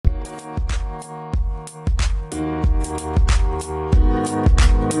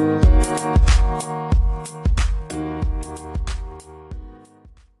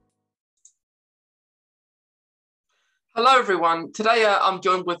everyone. Today I'm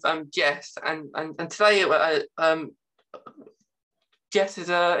joined with Jess, and today Jess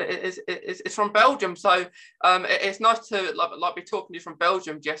is from Belgium. So it's nice to like be talking to you from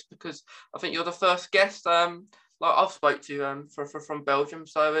Belgium, Jess, because I think you're the first guest like I've spoke to from Belgium.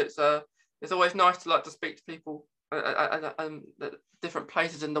 So it's always nice to like to speak to people different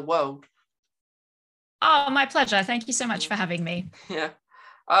places in the world. Oh, my pleasure. Thank you so much for having me. Yeah.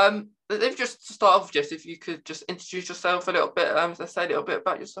 If just to start off, Jess, if you could just introduce yourself a little bit, say a little bit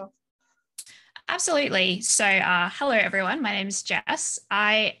about yourself. Absolutely. So, hello, everyone. My name is Jess.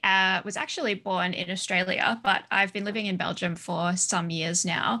 I was actually born in Australia, but I've been living in Belgium for some years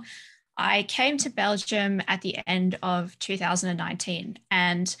now. I came to Belgium at the end of 2019.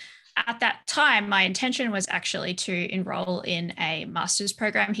 And at that time, my intention was actually to enroll in a master's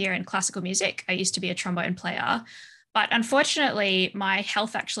program here in classical music. I used to be a trombone player. But unfortunately, my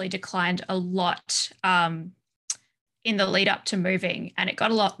health actually declined a lot in the lead up to moving, and it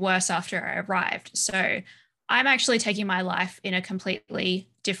got a lot worse after I arrived. So I'm actually taking my life in a completely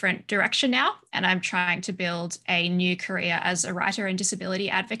different direction now, and I'm trying to build a new career as a writer and disability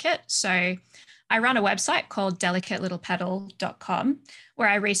advocate. So I run a website called delicatelittlepedal.com, where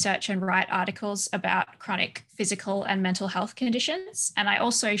I research and write articles about chronic physical and mental health conditions. And I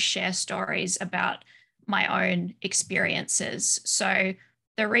also share stories about my own experiences. So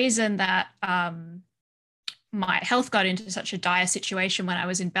the reason that my health got into such a dire situation when I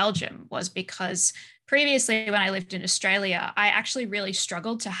was in Belgium was because previously, when I lived in Australia, I actually really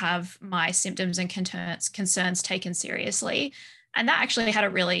struggled to have my symptoms and concerns taken seriously. And that actually had a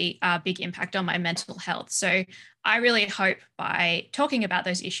really big impact on my mental health. So I really hope by talking about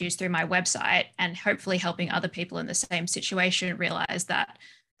those issues through my website and hopefully helping other people in the same situation realize that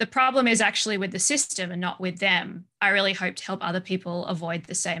the problem is actually with the system and not with them. I really hope to help other people avoid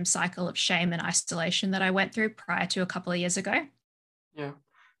the same cycle of shame and isolation that I went through prior to a couple of years ago. Yeah.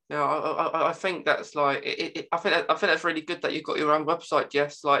 Yeah, I think that's like I think that's really good that you've got your own website,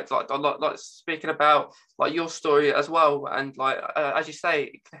 Jess. Like speaking about like your story as well, and like as you say,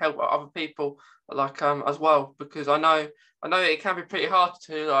 it can help other people like as well, because I know it can be pretty hard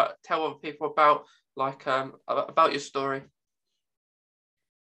to like tell other people about your story.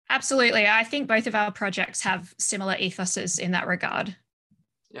 Absolutely. I think both of our projects have similar ethoses in that regard.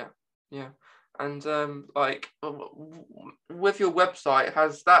 Yeah, yeah. And with your website,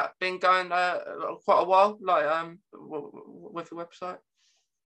 has that been going quite a while? Like with your website?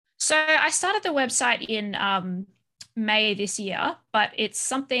 So I started the website in May this year, but it's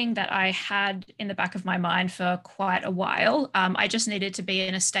something that I had in the back of my mind for quite a while. I just needed to be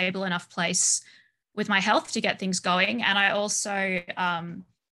in a stable enough place with my health to get things going. And I also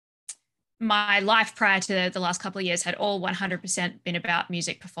my life prior to the last couple of years had all 100% been about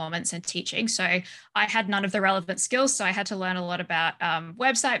music performance and teaching. So I had none of the relevant skills. So I had to learn a lot about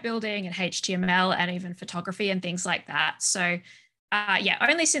website building and HTML and even photography and things like that. So yeah,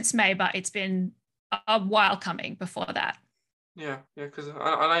 only since May, but it's been a while coming before that. Yeah, yeah, because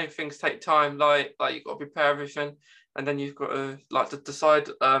I know things take time. Like you've got to prepare everything, and then you've got to like to decide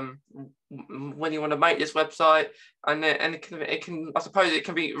when you want to make this website, and it can I suppose it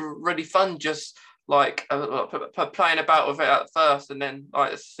can be really fun just like playing about with it at first, and then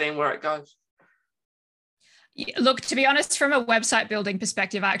like seeing where it goes. Yeah, look, to be honest, from a website building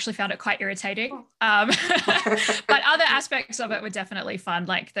perspective, I actually found it quite irritating. But other aspects of it were definitely fun,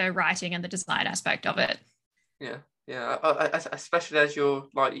 like the writing and the design aspect of it. Yeah, yeah. Especially as you're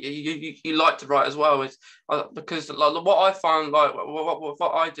like you like to write as well, is because like what I find like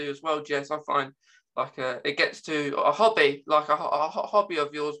what I do as well, Jess. I find like it gets to a hobby, like a hobby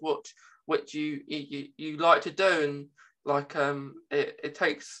of yours, which you like to do, and like it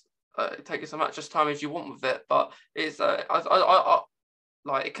takes as much as time as you want with it, but it's I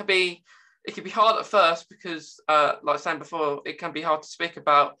like it can be hard at first because like saying before, it can be hard to speak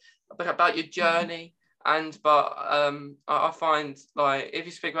about your journey, and but I find like if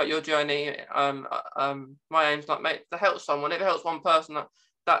you speak about your journey, my aim's like mate to help someone. If it helps one person,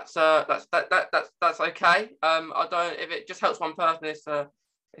 that's okay. I don't, if it just helps one person,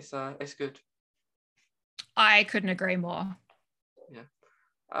 it's good. I couldn't agree more. Yeah.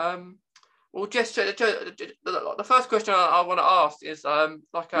 Well, just the first question I want to ask is Mhm.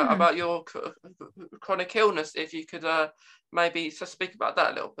 about your chronic illness. If you could maybe just speak about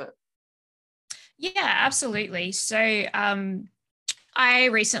that a little bit. Yeah, absolutely. So I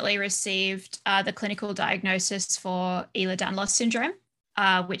recently received the clinical diagnosis for Ehlers-Danlos syndrome,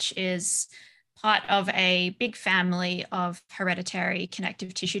 which is part of a big family of hereditary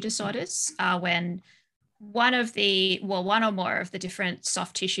connective tissue disorders. When one or more of the different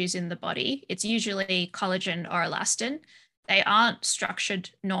soft tissues in the body, it's usually collagen or elastin, they aren't structured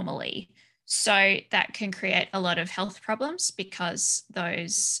normally. So that can create a lot of health problems because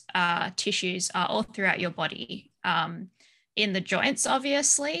those tissues are all throughout your body, in the joints,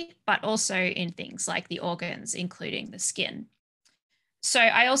 obviously, but also in things like the organs, including the skin. So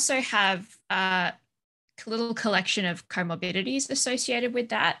I also have a little collection of comorbidities associated with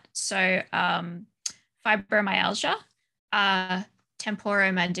that. So fibromyalgia, uh,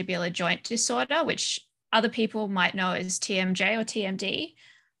 temporomandibular joint disorder, which other people might know as TMJ or TMD,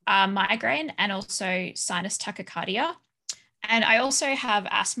 migraine, and also sinus tachycardia. And I also have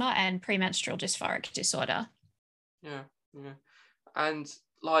asthma and premenstrual dysphoric disorder. Yeah, yeah. And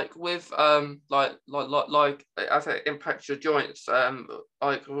like with as it impacts your joints,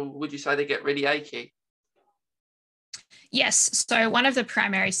 like would you say they get really achy? Yes. So one of the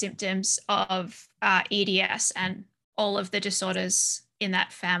primary symptoms of EDS and all of the disorders in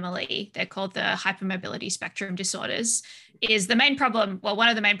that family, they're called the hypermobility spectrum disorders, is the main problem. Well, one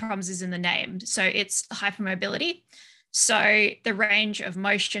of the main problems is in the name. So it's hypermobility. So the range of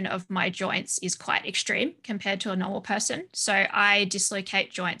motion of my joints is quite extreme compared to a normal person. So I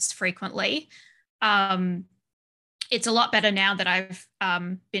dislocate joints frequently. Um, it's a lot better now that I've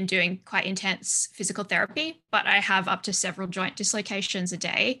been doing quite intense physical therapy, but I have up to several joint dislocations a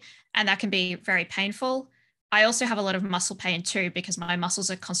day, and that can be very painful. I also have a lot of muscle pain too because my muscles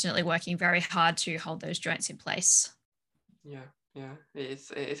are constantly working very hard to hold those joints in place. Yeah, yeah.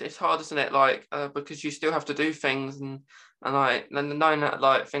 It's hard, isn't it? Like because you still have to do things, and like then knowing that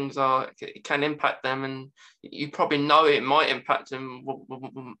like things are it can impact them, and you probably know it might impact them,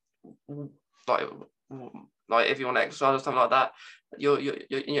 like like if you want to exercise or something like that, you're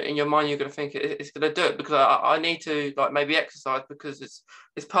in your mind you're going to think it's going to do it because I need to like maybe exercise because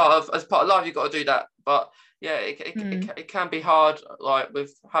it's part of as part of life you've got to do that. But yeah, it can be hard like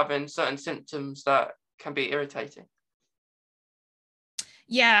with having certain symptoms that can be irritating.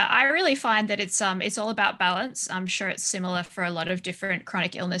 Yeah, I really find that it's all about balance. I'm sure it's similar for a lot of different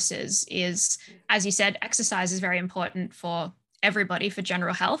chronic illnesses. Is, as you said, exercise is very important for everybody for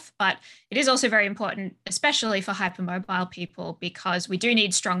general health, but it is also very important, especially for hypermobile people, because we do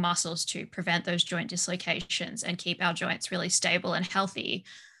need strong muscles to prevent those joint dislocations and keep our joints really stable and healthy.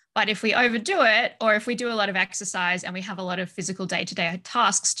 But if we overdo it, or if we do a lot of exercise and we have a lot of physical day-to-day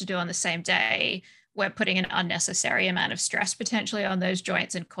tasks to do on the same day, we're putting an unnecessary amount of stress potentially on those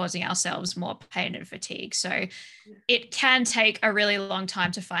joints and causing ourselves more pain and fatigue. So it can take a really long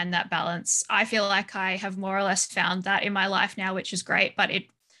time to find that balance. I feel like I have more or less found that in my life now, which is great, but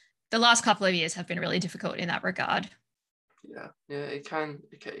the last couple of years have been really difficult in that regard. Yeah, yeah, it can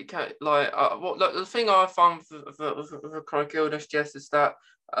like what like, the thing I find for chronic illness, Jess, is that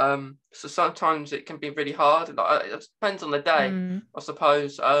so sometimes it can be really hard. Like it depends on the day, Mm, I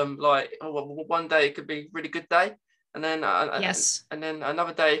suppose. Like one day it could be a really good day, and then yes. and then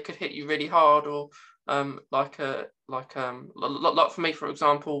another day it could hit you really hard, or like for me, for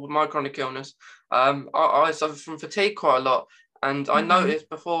example, with my chronic illness, I suffer from fatigue quite a lot, and I Mm-hmm. noticed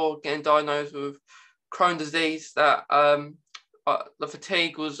before getting diagnosed with Crohn's disease that the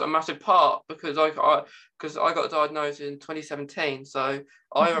fatigue was a massive part because I got diagnosed in 2017, so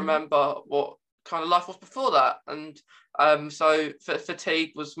I Mm-hmm. remember what kind of life was before that, and so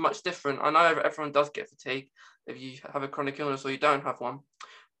fatigue was much different. I know everyone does get fatigue if you have a chronic illness or you don't have one,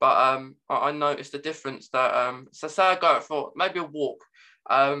 but I noticed the difference that so say I go out for maybe a walk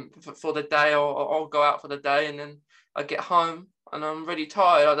for the day, or I'll go out for the day and then I get home and I'm really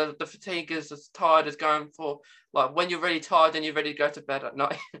tired. Like the fatigue is as tired as going for like when you're really tired and you're ready to go to bed at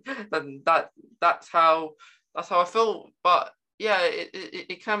night. then that's how I feel. But yeah,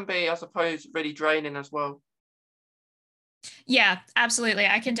 it can be, I suppose, really draining as well. Yeah, absolutely.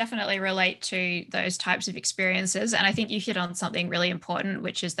 I can definitely relate to those types of experiences. And I think you hit on something really important,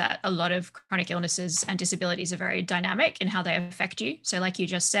 which is that a lot of chronic illnesses and disabilities are very dynamic in how they affect you. So, like you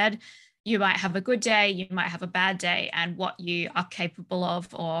just said, you might have a good day, you might have a bad day, and what you are capable of,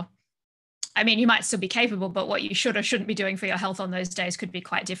 or I mean, you might still be capable, but what you should or shouldn't be doing for your health on those days could be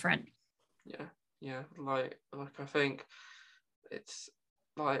quite different. Yeah, yeah. Like I think it's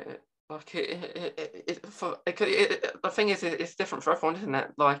like the thing is it's different for everyone, isn't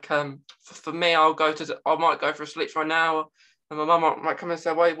it? Like for me, I might go for a sleep for an hour, and my mum might come and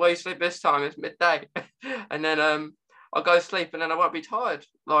say, why you sleep this time? It's midday. And then I'll go to sleep and then I won't be tired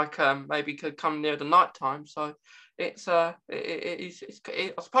like maybe could come near the night time. So I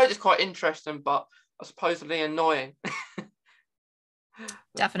suppose it's quite interesting, but I supposedly annoying. But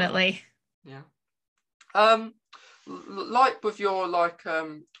Definitely. yeah. Um, like with your like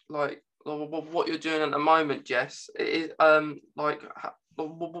what you're doing at the moment, Jess, it is like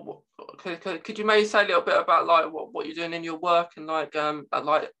could you maybe say a little bit about like what you're doing in your work and like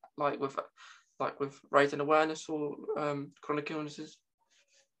with raising awareness for chronic illnesses?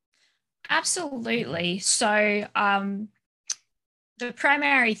 Absolutely. So the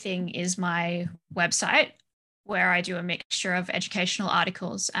primary thing is my website, where I do a mixture of educational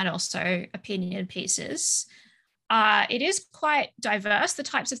articles and also opinion pieces. It is quite diverse, the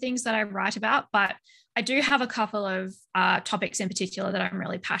types of things that I write about, but I do have a couple of topics in particular that I'm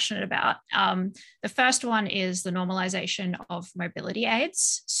really passionate about. The first one is the normalization of mobility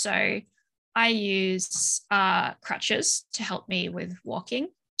aids. So I use crutches to help me with walking.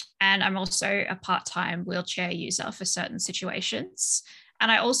 And I'm also a part-time wheelchair user for certain situations.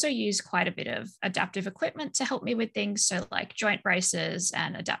 And I also use quite a bit of adaptive equipment to help me with things. So like joint braces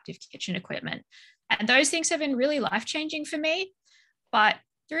and adaptive kitchen equipment. And those things have been really life-changing for me. But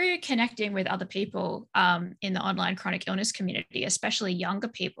through connecting with other people in the online chronic illness community, especially younger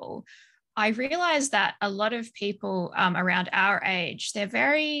people, I realized that a lot of people around our age, they're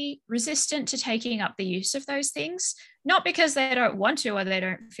very resistant to taking up the use of those things, not because they don't want to or they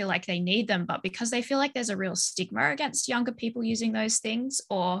don't feel like they need them, but because they feel like there's a real stigma against younger people using those things,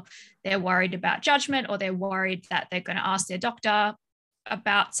 or they're worried about judgment, or they're worried that they're going to ask their doctor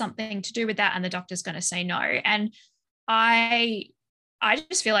about something to do with that and the doctor's going to say no. And I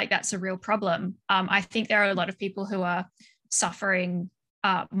just feel like that's a real problem. I think there are a lot of people who are suffering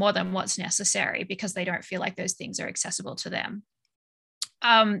more than what's necessary because they don't feel like those things are accessible to them.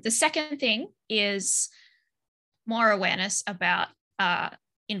 The second thing is more awareness about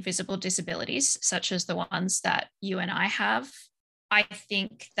invisible disabilities, such as the ones that you and I have. I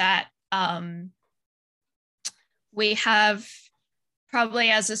think that we have probably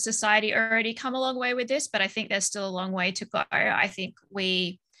as a society already come a long way with this, but I think there's still a long way to go. I think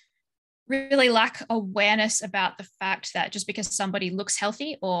we really lack awareness about the fact that just because somebody looks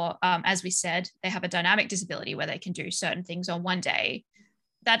healthy or, as we said, they have a dynamic disability where they can do certain things on one day,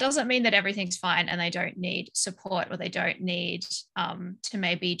 that doesn't mean that everything's fine and they don't need support or they don't need to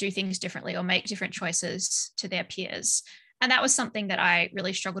maybe do things differently or make different choices to their peers. And that was something that I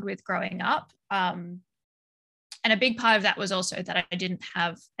really struggled with growing up. And a big part of that was also that I didn't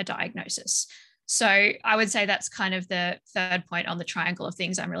have a diagnosis. So I would say that's kind of the third point on the triangle of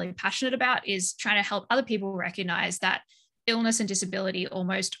things I'm really passionate about, is trying to help other people recognize that illness and disability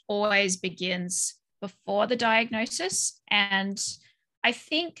almost always begins before the diagnosis. And I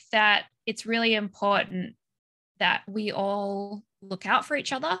think that it's really important that we all look out for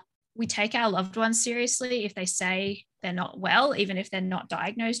each other. We take our loved ones seriously if they say they're not well, even if they're not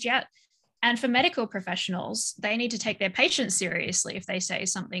diagnosed yet. And for medical professionals, they need to take their patients seriously if they say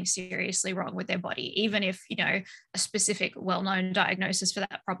something seriously wrong with their body, even if, you know, a specific well-known diagnosis for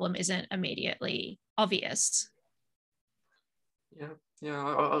that problem isn't immediately obvious.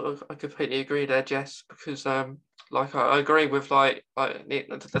 I completely agree there, Jess, because like I agree with like our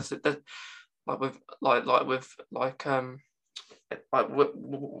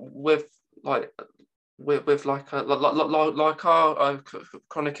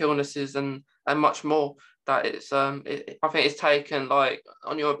chronic illnesses and much more, that it's I think it's taken like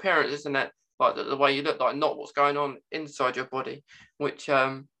on your appearance, isn't it? Like the way you look, like not what's going on inside your body, which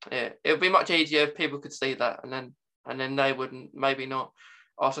it would be much easier if people could see that, and then they wouldn't maybe not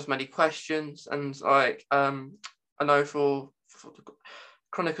ask as many questions. And like I know for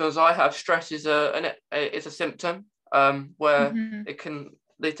chronic illness I have, stress is a symptom where it can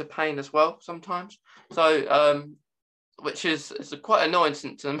lead to pain as well sometimes. So which is quite an annoying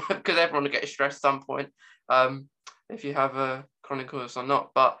symptom because everyone will get stressed at some point, if you have a chronic illness or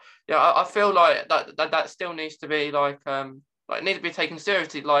not. But yeah, I feel like that still needs to be like need to be taken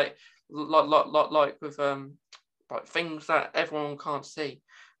seriously, like with like things that everyone can't see,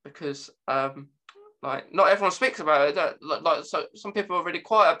 because like not everyone speaks about it. So some people are really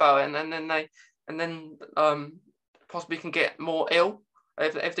quiet about it, and then possibly can get more ill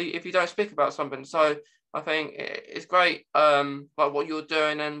if you don't speak about something. So I think it's great, like what you're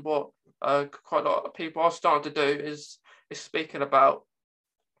doing, and what quite a lot of people are starting to do is speaking about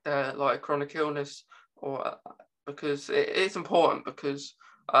like chronic illness, or because it's important, because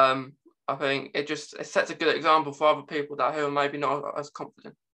I think it sets a good example for other people that who are maybe not as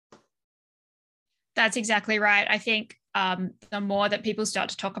confident. That's exactly right. I think the more that people start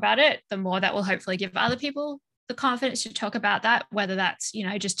to talk about it, the more that will hopefully give other people the confidence to talk about that, whether that's, you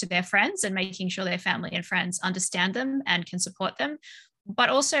know, just to their friends and making sure their family and friends understand them and can support them. But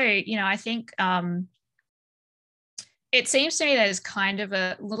also, you know, I think it seems to me there's kind of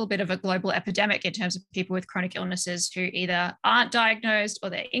a little bit of a global epidemic in terms of people with chronic illnesses who either aren't diagnosed, or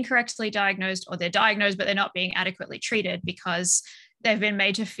they're incorrectly diagnosed, or they're diagnosed but they're not being adequately treated because they've been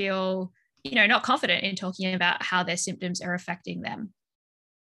made to feel, not confident in talking about how their symptoms are affecting them.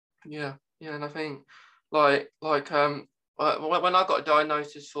 Yeah, yeah, and I think when I got a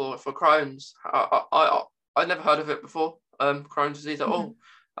diagnosis for Crohn's, I never heard of it before. Crohn's disease at all.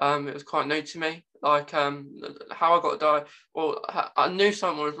 It was quite new to me. How I got diagnosed. Well, I knew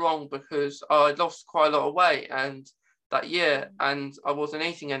something was wrong because I'd lost quite a lot of weight and that year, and I wasn't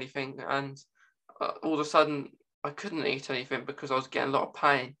eating anything, and all of a sudden I couldn't eat anything because I was getting a lot of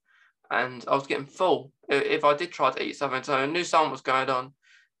pain, and I was getting full if I did try to eat something. So I knew something was going on.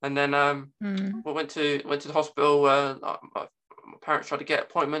 And then we went to the hospital. My parents tried to get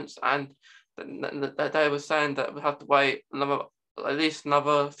appointments, and they were saying that we had to wait at least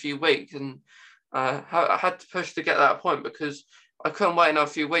another few weeks. And I had to push to get that appointment because I couldn't wait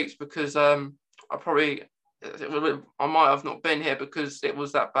another few weeks because I might have not been here because it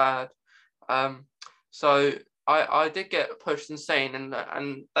was that bad. So I did get pushed and seen, and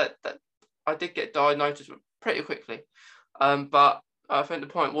that I did get diagnosed pretty quickly. But I think the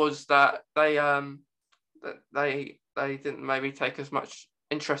point was that they didn't maybe take as much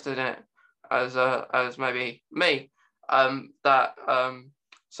interest in it as maybe me. I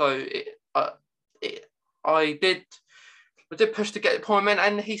did push to get the appointment,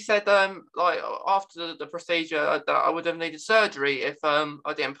 and he said after the procedure that I would have needed surgery if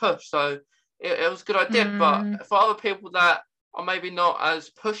I didn't push. So it was a good idea, but for other people that are maybe not as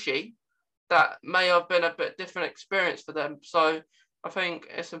pushy, that may have been a bit different experience for them. So I think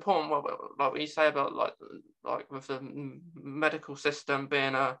it's important, like what you say about like with the medical system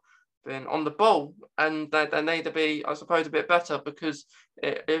being on the ball, and they need to be, I suppose, a bit better because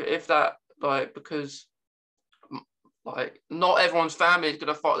if that because not everyone's family is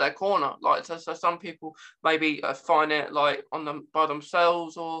going to fight their corner. So some people maybe find it by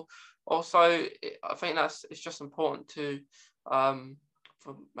themselves, or also I think it's just important to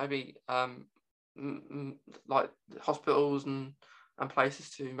for maybe like hospitals and places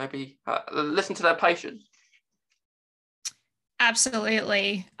to maybe listen to their patients.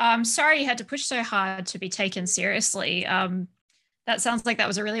 Absolutely. Sorry you had to push so hard to be taken seriously. That sounds like that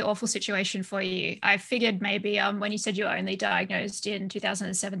was a really awful situation for you. I figured maybe when you said you were only diagnosed in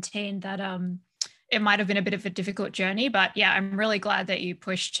 2017 that it might have been a bit of a difficult journey, but yeah, I'm really glad that you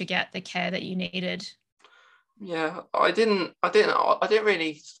pushed to get the care that you needed. Yeah, I didn't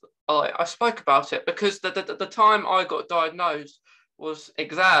really. I spoke about it because the time I got diagnosed was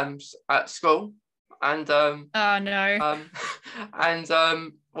exams at school, and oh no,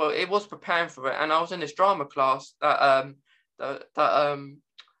 well, it was preparing for it, and I was in this drama class that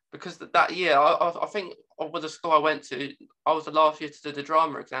because that year I think with the school I went to, I was the last year to do the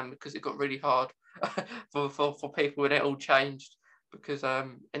drama exam because it got really hard for people, and it all changed. Because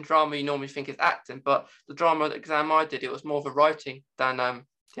in drama you normally think it's acting, but the drama exam I did, it was more of a writing than the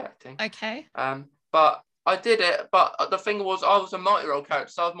acting. Okay. But I did it, but the thing was I was a multi-role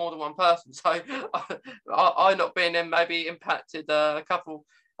character, so I was more than one person. So I not being in maybe impacted a couple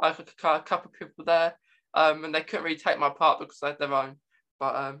of people there, and they couldn't really take my part because they had their own.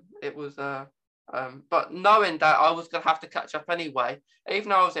 But it was but knowing that I was gonna have to catch up anyway, even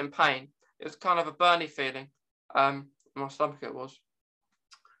though I was in pain, it was kind of a burny feeling. My stomach it was,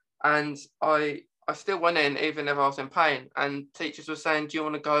 and I still went in even if I was in pain, and teachers were saying, do you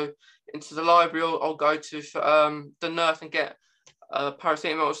want to go into the library or go to the nurse and get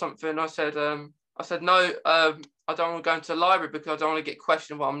paracetamol or something? I said no, I don't want to go into the library because I don't want to get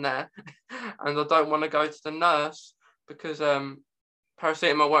questioned while I'm there and I don't want to go to the nurse because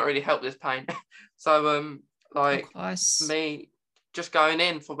paracetamol won't really help this pain. So me just going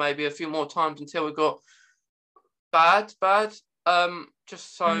in for maybe a few more times until it got bad,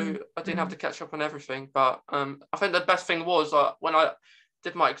 just so I didn't have to catch up on everything. But I think the best thing was when I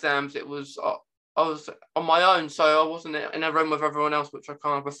did my exams, it was I was on my own, so I wasn't in a room with everyone else, which I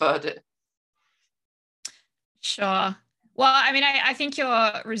kind of preferred it. Sure. Well, I mean, I think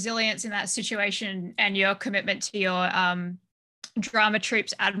your resilience in that situation and your commitment to your drama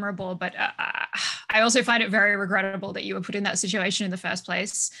troup's admirable, but I also find it very regrettable that you were put in that situation in the first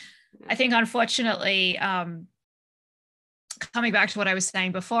place. I think, unfortunately, coming back to what I was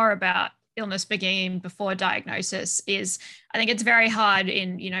saying before about illness beginning before diagnosis, is I think it's very hard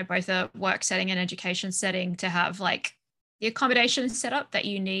in, both a work setting and education setting to have like the accommodations set up that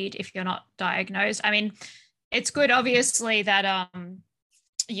you need if you're not diagnosed. I mean, it's good, obviously, that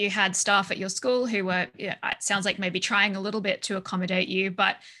you had staff at your school who were, it sounds like maybe trying a little bit to accommodate you,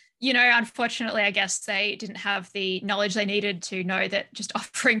 but unfortunately, I guess they didn't have the knowledge they needed to know that just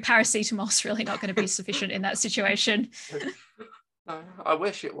offering paracetamol is really not going to be sufficient in that situation. I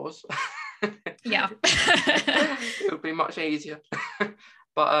wish it was. Yeah. It would be much easier.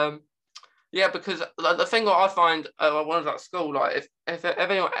 But yeah, because like, the thing that I find when I was at school, like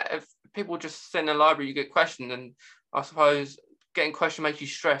if people just sit in the library, you get questioned, and I suppose getting questioned makes you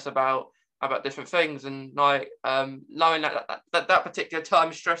stress about different things, and like knowing that particular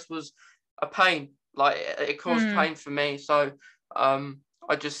time stress was a pain, like it caused pain for me. So I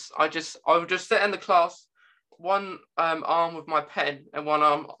would just sit in the class, one arm with my pen and one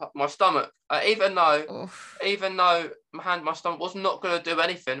arm up my stomach, Oof. even though my stomach was not going to do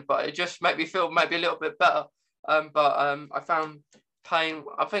anything, but it just made me feel maybe a little bit better. But I found pain.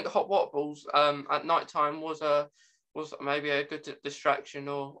 I think hot water balls at night time was maybe a good distraction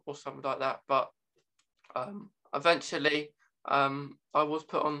or something like that. But eventually, I was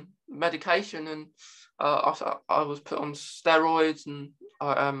put on medication, and I was put on steroids, and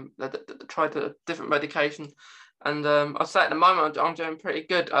I tried a different medication, and I'd say at the moment I'm doing pretty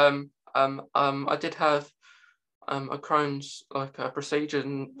good. I did have a Crohn's like a procedure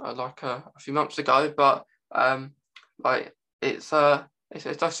like a few months ago, but like it's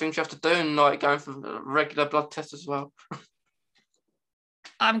those things you have to do, and like going for regular blood tests as well.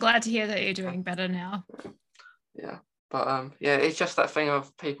 I'm glad to hear that you're doing better now. Yeah, but yeah, it's just that thing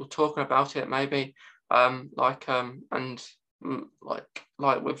of people talking about it, maybe and like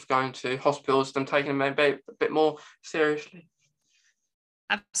with going to hospitals, them taking it maybe a bit more seriously.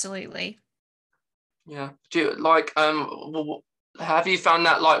 Absolutely. Yeah. Do you like have you found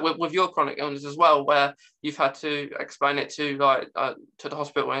that like with your chronic illness as well, where you've had to explain it to like to the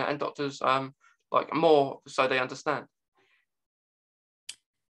hospital and doctors like more so they understand?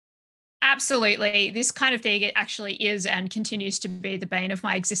 Absolutely. This kind of thing, it actually is and continues to be the bane of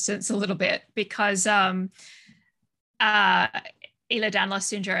my existence a little bit because uh, Ehlers-Danlos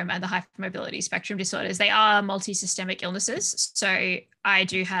syndrome and the hypermobility spectrum disorders, they are multi-systemic illnesses. So I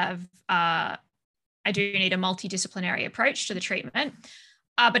do have, I do need a multidisciplinary approach to the treatment.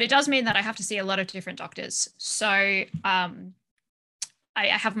 But it does mean that I have to see a lot of different doctors. So I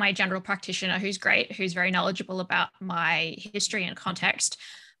have my general practitioner who's great, who's very knowledgeable about my history and context.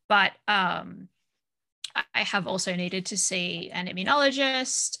 But I have also needed to see an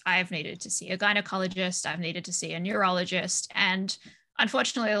immunologist. I've needed to see a gynecologist. I've needed to see a neurologist. And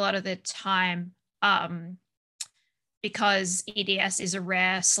unfortunately, a lot of the time, because EDS is a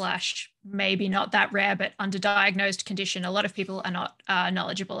rare slash maybe not that rare, but underdiagnosed condition, a lot of people are not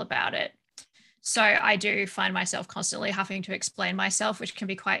knowledgeable about it. So I do find myself constantly having to explain myself, which can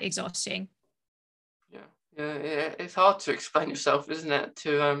be quite exhausting. Yeah, it's hard to explain yourself, isn't it,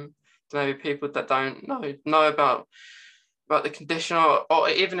 to maybe people that don't know about the condition, or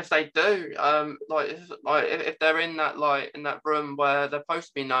even if they do, like if they're in that in that room where they're supposed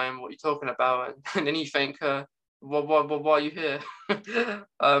to be knowing what you're talking about, and then you think, why are you here?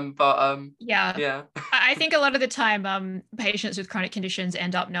 Yeah. Yeah. I think a lot of the time, patients with chronic conditions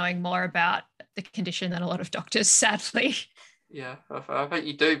end up knowing more about the condition than a lot of doctors, sadly. Yeah, I think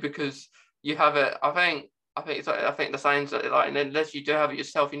you do, because you have it. I think the saying that like unless you do have it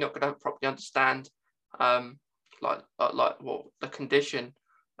yourself, you're not going to properly understand like what the condition,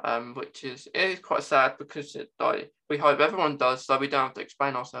 which is quite sad, because like we hope everyone does, so we don't have to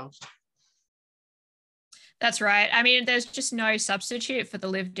explain ourselves. That's right. I mean, there's just no substitute for the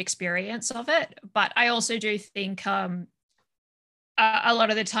lived experience of it. But I also do think a lot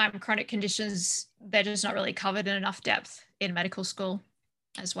of the time, chronic conditions, they're just not really covered in enough depth in medical school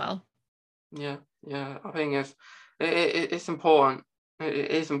as well. Yeah, I think it's important.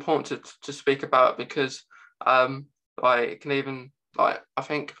 It is important to speak about, because like it can even, like I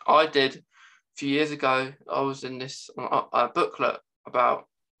think I did a few years ago. I was in this booklet about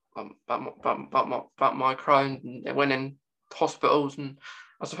about my Crohn, and it went in hospitals, and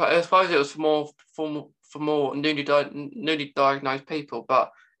I suppose it was for more newly diagnosed people,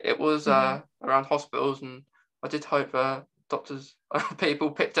 but it was around hospitals, and I did hope doctors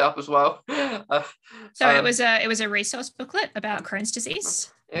people picked it up as well. So it was a resource booklet about Crohn's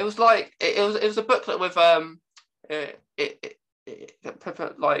disease. It was like it was a booklet with it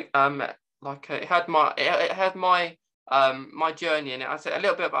had my journey in it. I said a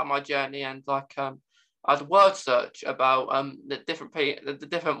little bit about my journey, and I had a word search about the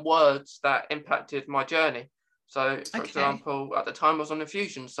different words that impacted my journey. So, for example, at the time I was on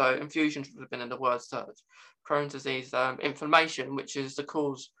infusion, so infusions would have been in the word search. Crohn's disease, inflammation, which is the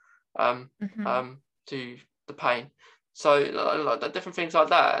cause to the pain. So, like different things like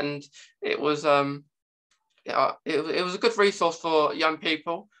that, and it was it was a good resource for young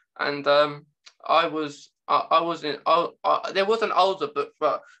people, and I was there was an older book,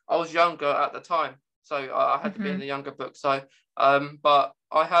 but I was younger at the time, so I had to be in the younger book. So but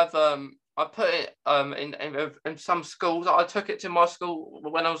I have I put it in some schools. I took it to my school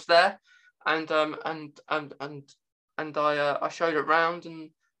when I was there, and I showed it around and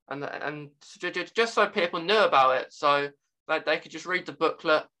just so people knew about it, so that they could just read the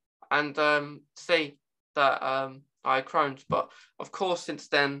booklet and see that I had Crohn's. But of course, since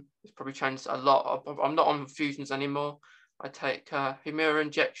then it's probably changed a lot. I'm not on infusions anymore. I take Humira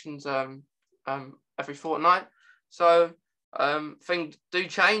injections every fortnight. So things do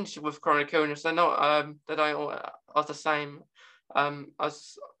change with chronic illness. They're not they don't all are the same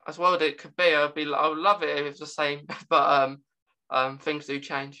as well as it could be. I would love it if it's the same, but things do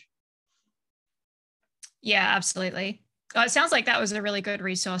change. Yeah, absolutely. Oh, it sounds like that was a really good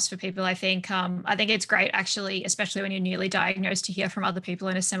resource for people. I think it's great actually, especially when you're newly diagnosed, to hear from other people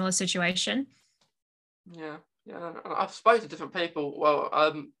in a similar situation. Yeah, yeah. I've spoken to different people. Well,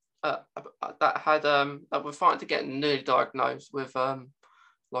 that had that were fighting to get newly diagnosed with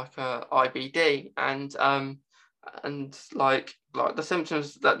like IBD, and like the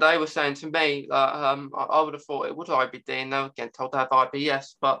symptoms that they were saying to me, that I would have thought it was IBD, and they were getting told to have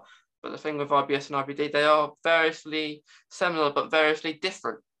IBS, but the thing with IBS and IBD, they are variously similar but variously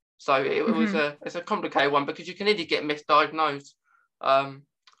different. So it's a complicated one, because you can either get misdiagnosed. For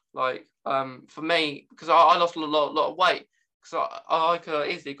me, because I lost a lot of weight, because I could have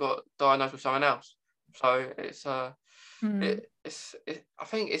easily got diagnosed with someone else. So I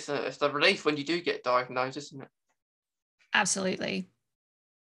think it's the relief when you do get diagnosed, isn't it? Absolutely.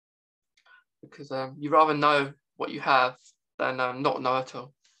 Because you rather know what you have than not know at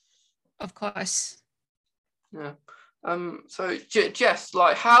all. Of course. Yeah. So Jess,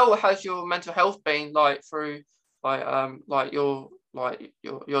 like, how has your mental health been like through your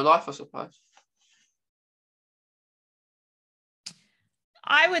life, I suppose?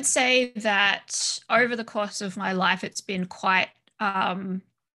 I would say that over the course of my life, it's been quite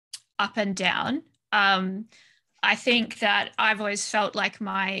up and down. I think that I've always felt like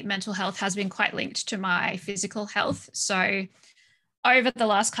my mental health has been quite linked to my physical health. So over the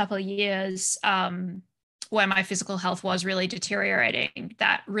last couple of years, when my physical health was really deteriorating,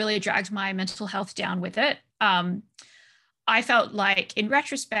 that really dragged my mental health down with it. I felt like, in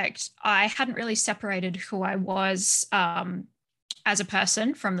retrospect, I hadn't really separated who I was as a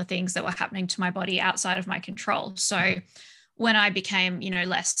person from the things that were happening to my body outside of my control. So when I became,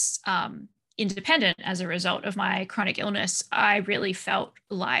 less independent as a result of my chronic illness, I really felt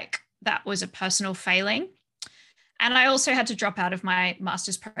like that was a personal failing. And I also had to drop out of my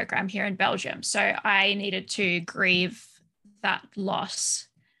master's program here in Belgium. So I needed to grieve that loss.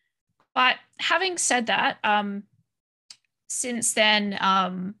 But having said that, since then,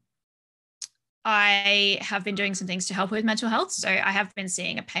 I have been doing some things to help with mental health. So I have been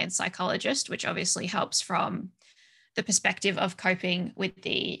seeing a pain psychologist, which obviously helps from the perspective of coping with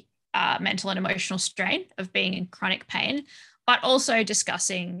the mental and emotional strain of being in chronic pain, but also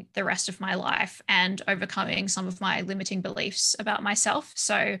discussing the rest of my life and overcoming some of my limiting beliefs about myself.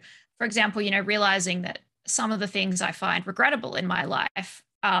 So, for example, realizing that some of the things I find regrettable in my life,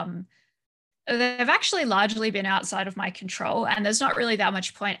 they've actually largely been outside of my control. And there's not really that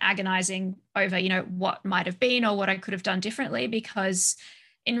much point agonizing over, what might have been or what I could have done differently, because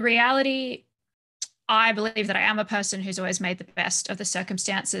in reality, I believe that I am a person who's always made the best of the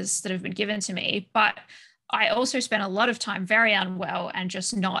circumstances that have been given to me. But I also spent a lot of time very unwell and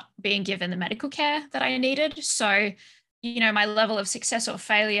just not being given the medical care that I needed. So, my level of success or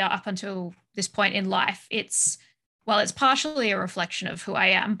failure up until this point in life, it's partially a reflection of who I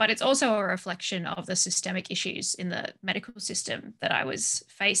am, but it's also a reflection of the systemic issues in the medical system that I was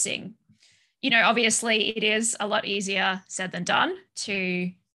facing. Obviously it is a lot easier said than done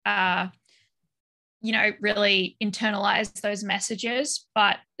to, really internalize those messages,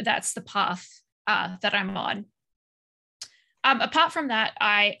 but that's the path that I'm on. Apart from that,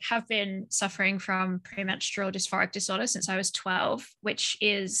 I have been suffering from premenstrual dysphoric disorder since I was 12, which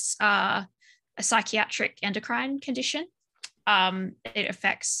is a psychiatric endocrine condition. It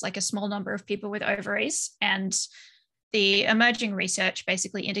affects like a small number of people with ovaries, and the emerging research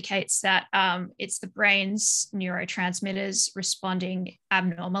basically indicates that it's the brain's neurotransmitters responding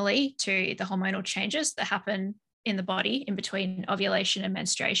abnormally to the hormonal changes that happen in the body in between ovulation and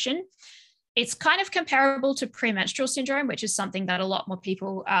menstruation. It's kind of comparable to premenstrual syndrome, which is something that a lot more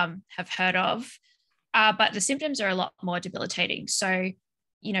people have heard of, but the symptoms are a lot more debilitating. So,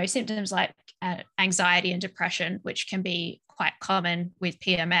 symptoms like anxiety and depression, which can be quite common with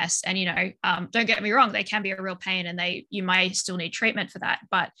PMS. And, don't get me wrong, they can be a real pain, and you may still need treatment for that.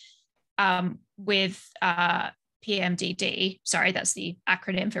 But with PMDD, sorry, that's the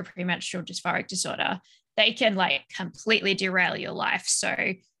acronym for premenstrual dysphoric disorder, they can like completely derail your life. So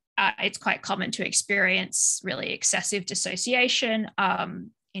it's quite common to experience really excessive dissociation,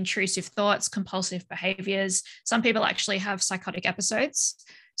 intrusive thoughts, compulsive behaviors. Some people actually have psychotic episodes.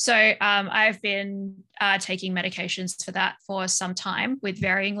 So I've been taking medications for that for some time with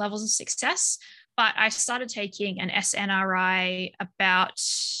varying levels of success. But I started taking an SNRI about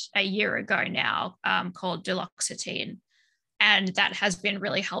a year ago now, called duloxetine. And that has been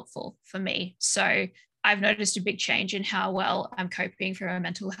really helpful for me. So I've noticed a big change in how well I'm coping from a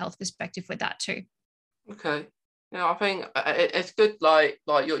mental health perspective with that too. Okay. Yeah, I think it's good.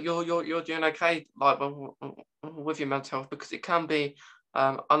 You're doing okay. Like with your mental health, because it can be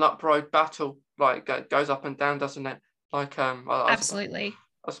an uproad battle. Like goes up and down, doesn't it? Like Absolutely.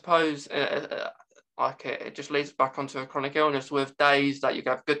 I suppose like it just leads back onto a chronic illness with days that you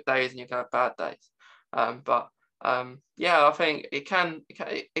can have good days and you can have bad days. But yeah, I think it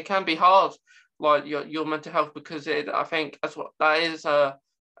can be hard, like your mental health, because I think that's what that is. So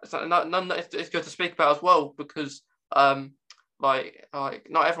it's good to speak about as well, because like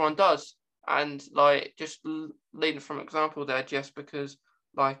not everyone does, and like just leading from example there, just because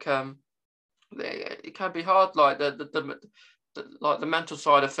like it can be hard, like like the mental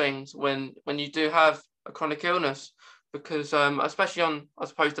side of things when you do have a chronic illness, because especially on, I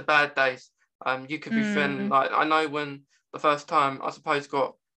suppose, the bad days, you could be feeling like, I know when the first time I suppose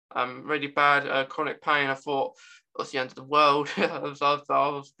got really bad chronic pain, I thought it was the end of the world. I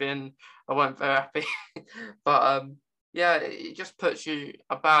wasn't very happy. But yeah, it just puts you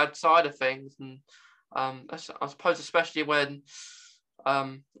a bad side of things. And I suppose especially when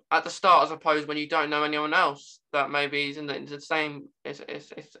at the start, I suppose, when you don't know anyone else that maybe is in the same, it's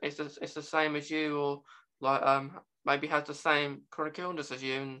the same as you, or like maybe has the same chronic illness as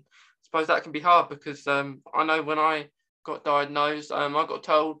you. And I suppose that can be hard, because I know when I got diagnosed, I got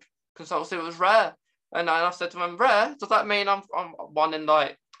told consultancy was rare, and I said to them, rare? Does that mean I'm one in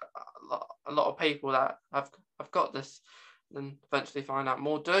like a lot of people that have got this? And eventually find out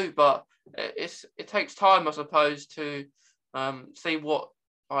more do, but it takes time, I suppose, to see what,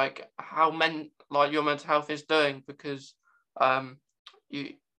 like, how like your mental health is doing, because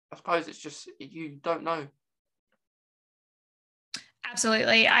you, I suppose it's just, you don't know.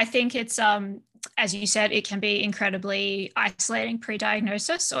 Absolutely. I think it's, as you said, it can be incredibly isolating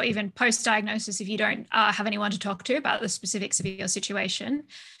pre-diagnosis or even post-diagnosis if you don't have anyone to talk to about the specifics of your situation.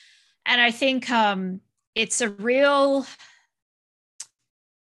 And I think it's a real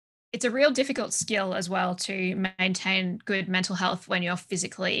difficult skill as well to maintain good mental health when you're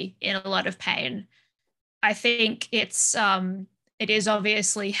physically in a lot of pain. I think it is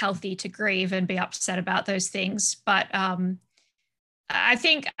obviously healthy to grieve and be upset about those things, but I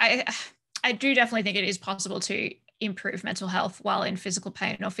think I do definitely think it is possible to improve mental health while in physical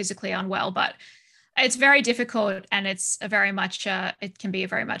pain or physically unwell, but it's very difficult, and it's it can be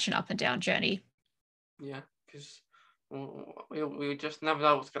very much an up and down journey. Yeah, because we just never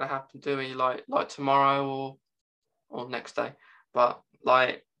know what's going to happen, do we? Like tomorrow or next day. But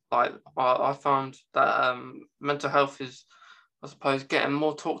I found that mental health is, I suppose, getting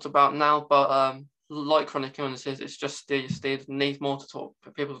more talked about now. But like chronic illnesses, it's just still needs more to talk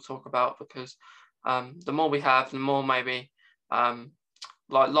for people to talk about, because the more we have, the more maybe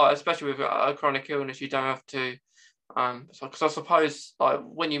like especially with a chronic illness, you don't have to because I suppose, like,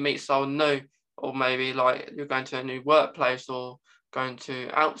 when you meet someone new, or maybe like you're going to a new workplace or going to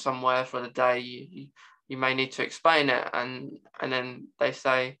out somewhere for the day, you may need to explain it, and then they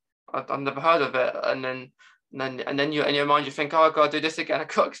say, I've never heard of it, and then you, in your mind, you think, oh, I've got to do this again, I've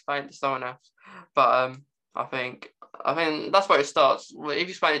got to explain it to someone else. But I think that's where it starts. If you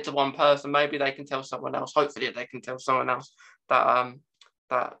explain it to one person, maybe they can tell someone else. Hopefully they can tell someone else that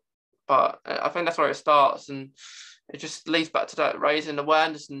that but I think that's where it starts, and it just leads back to that, raising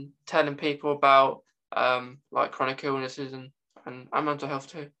awareness and telling people about like chronic illnesses and mental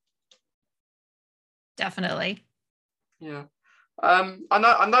health too. Definitely. Yeah.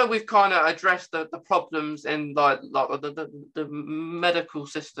 I know we've kind of addressed the problems in like the medical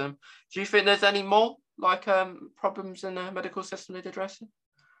system. Do you think there's any more like problems in the medical system they're addressing?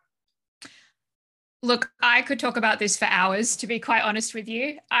 Look, I could talk about this for hours, to be quite honest with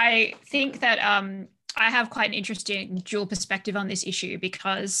you. I think that I have quite an interesting dual perspective on this issue,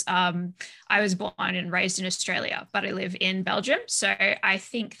 because I was born and raised in Australia, but I live in Belgium. So I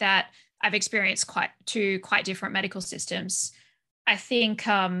think that I've experienced two quite different medical systems. I think,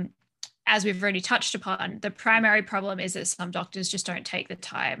 as we've already touched upon, the primary problem is that some doctors just don't take the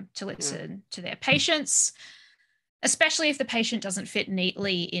time to listen to their patients, especially if the patient doesn't fit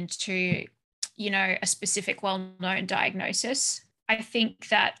neatly into, a specific well-known diagnosis. I think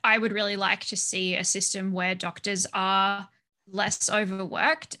that I would really like to see a system where doctors are less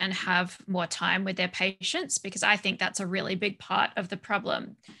overworked and have more time with their patients, because I think that's a really big part of the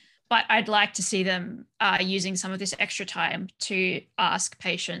problem. But I'd like to see them using some of this extra time to ask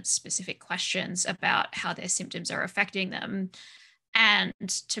patients specific questions about how their symptoms are affecting them, and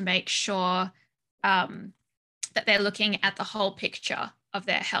to make sure that they're looking at the whole picture of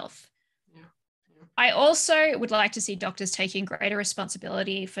their health. Yeah. I also would like to see doctors taking greater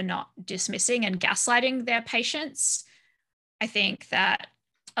responsibility for not dismissing and gaslighting their patients. I think that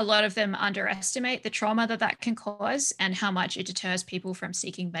a lot of them underestimate the trauma that that can cause and how much it deters people from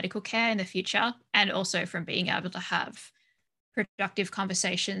seeking medical care in the future, and also from being able to have productive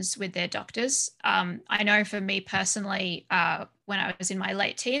conversations with their doctors. I know for me personally, when I was in my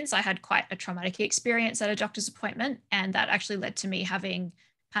late teens, I had quite a traumatic experience at a doctor's appointment, and that actually led to me having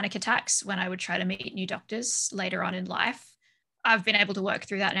panic attacks when I would try to meet new doctors later on in life. I've been able to work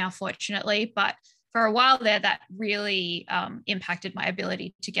through that now, fortunately, but for a while there, that really impacted my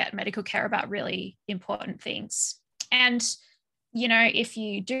ability to get medical care about really important things. And, you know, if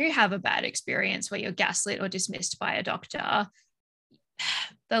you do have a bad experience where you're gaslit or dismissed by a doctor,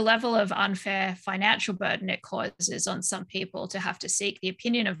 the level of unfair financial burden it causes on some people to have to seek the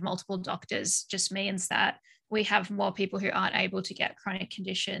opinion of multiple doctors just means that we have more people who aren't able to get chronic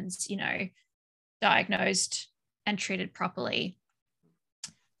conditions, you know, diagnosed and treated properly.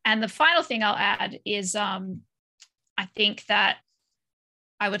 And the final thing I'll add is I think that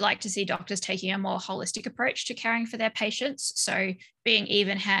I would like to see doctors taking a more holistic approach to caring for their patients. So being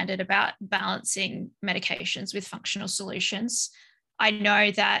even-handed about balancing medications with functional solutions. I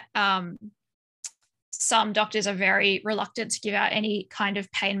know that some doctors are very reluctant to give out any kind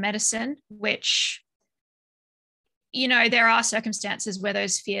of pain medicine, which, you know, there are circumstances where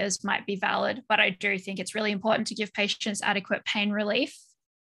those fears might be valid, but I do think it's really important to give patients adequate pain relief.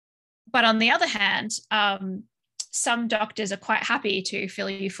 But on the other hand, some doctors are quite happy to fill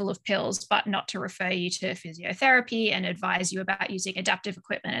you full of pills, but not to refer you to physiotherapy and advise you about using adaptive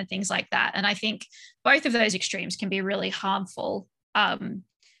equipment and things like that. And I think both of those extremes can be really harmful.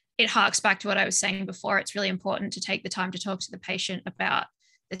 It harks back to what I was saying before. It's really important to take the time to talk to the patient about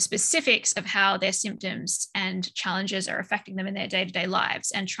the specifics of how their symptoms and challenges are affecting them in their day-to-day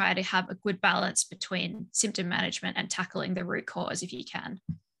lives, and try to have a good balance between symptom management and tackling the root cause if you can.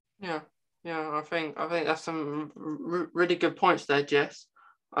 Yeah, I think that's some really good points there, Jess.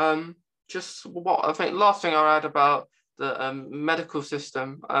 Just what I think last thing I'll add about the medical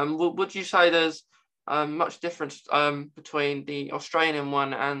system. Would you say there's much difference between the Australian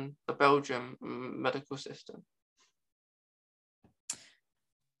one and the Belgian medical system?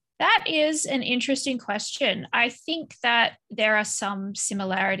 That is an interesting question. I think that there are some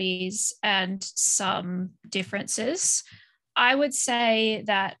similarities and some differences. I would say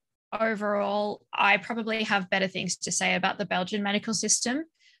that overall, I probably have better things to say about the Belgian medical system.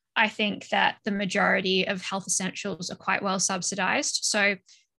 I think that the majority of health essentials are quite well subsidized. So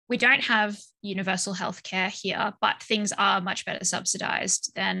we don't have universal healthcare here, but things are much better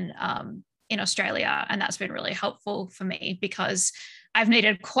subsidized than in Australia. And that's been really helpful for me, because I've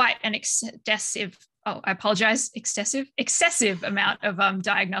needed quite an excessive amount of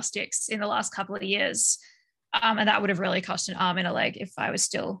diagnostics in the last couple of years. And that would have really cost an arm and a leg if I was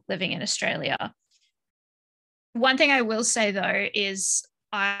still living in Australia. One thing I will say, though, is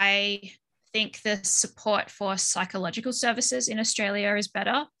I think the support for psychological services in Australia is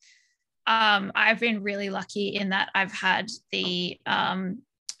better. I've been really lucky in that I've had the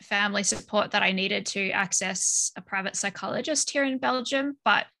family support that I needed to access a private psychologist here in Belgium,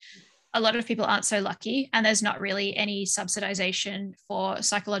 but a lot of people aren't so lucky, and there's not really any subsidization for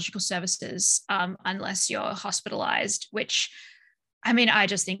psychological services unless you're hospitalized, which, I mean, I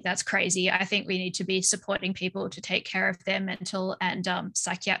just think that's crazy. I think we need to be supporting people to take care of their mental and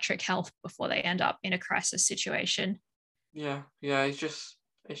psychiatric health before they end up in a crisis situation. Yeah, it's just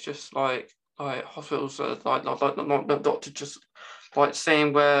like hospitals are like not doctor just like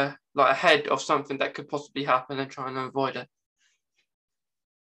seeing where like ahead of something that could possibly happen and trying to avoid it.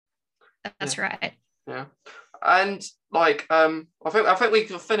 That's right. Yeah, and like I think we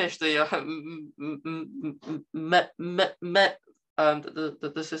could finish the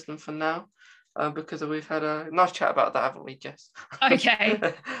the system for now, because we've had a nice chat about that, haven't we, Jess? Okay.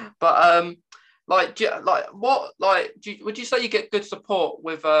 But would you say you get good support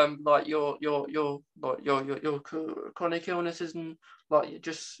with like your chronic illnesses, and like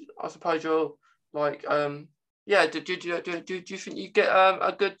just I suppose you're like yeah, do you think you get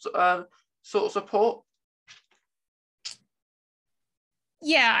a good sort of support?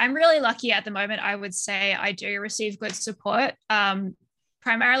 Yeah, I'm really lucky at the moment. I would say I do receive good support.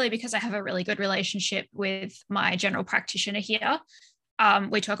 primarily because I have a really good relationship with my general practitioner here.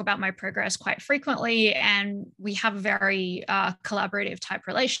 We talk about my progress quite frequently, and we have a very collaborative type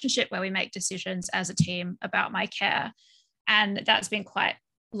relationship where we make decisions as a team about my care. And that's been quite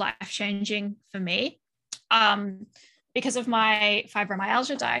life-changing for me. Because of my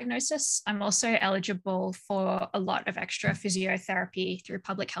fibromyalgia diagnosis, I'm also eligible for a lot of extra physiotherapy through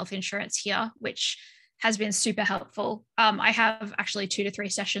public health insurance here, which has been super helpful. I have actually 2 to 3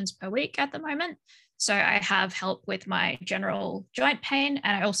 sessions per week at the moment. So I have help with my general joint pain,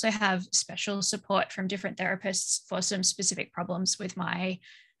 and I also have special support from different therapists for some specific problems with my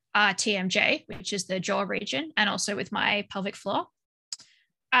TMJ, which is the jaw region, and also with my pelvic floor.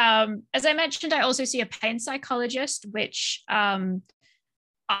 As I mentioned, I also see a pain psychologist, which I'm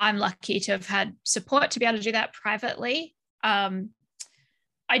lucky to have had support to be able to do that privately.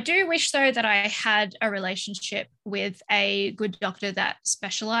 I do wish, though, that I had a relationship with a good doctor that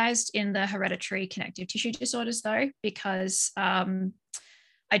specialized in the hereditary connective tissue disorders, though, because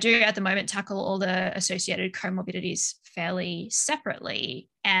I do at the moment tackle all the associated comorbidities fairly separately.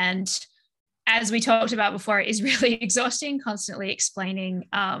 And as we talked about before, it is really exhausting constantly explaining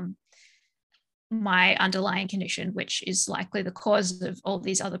my underlying condition, which is likely the cause of all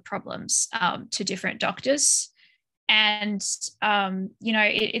these other problems, to different doctors. And,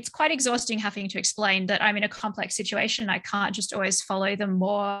 it's quite exhausting having to explain that I'm in a complex situation. I can't just always follow the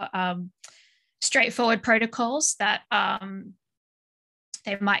more straightforward protocols that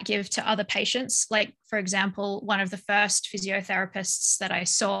they might give to other patients. Like, for example, one of the first physiotherapists that I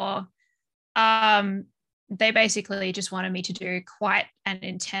saw, they basically just wanted me to do quite an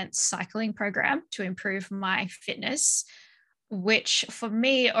intense cycling program to improve my fitness, which for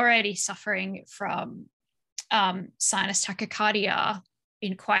me, already suffering from sinus tachycardia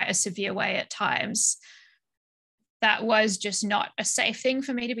in quite a severe way at times, that was just not a safe thing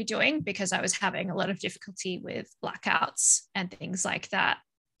for me to be doing because I was having a lot of difficulty with blackouts and things like that.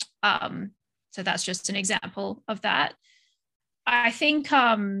 So that's just an example of that. I think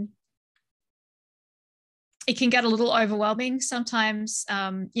it can get a little overwhelming sometimes,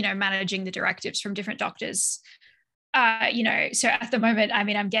 managing the directives from different doctors. So at the moment,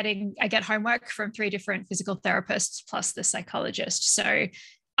 I get homework from 3 different physical therapists plus the psychologist. So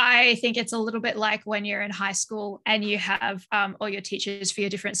I think it's a little bit like when you're in high school and you have all your teachers for your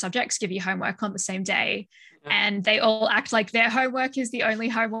different subjects give you homework on the same day, and they all act like their homework is the only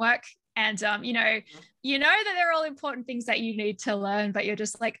homework. And, that they're all important things that you need to learn, but you're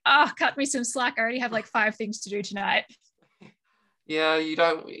just like, cut me some slack. I already have like 5 things to do tonight. Yeah, you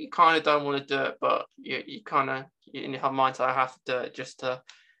kind of don't want to do it, but you kind of, in your mindset, I have to do it just to,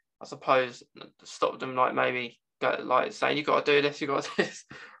 I suppose, stop them, like maybe go like saying you got to do this, you got to do this.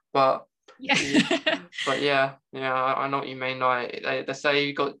 But yeah, I know what you mean. Like they say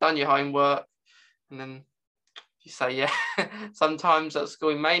you got done your homework, and then you say yeah. Sometimes at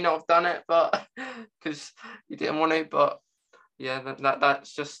school you may not have done it, but because you didn't want to. But yeah,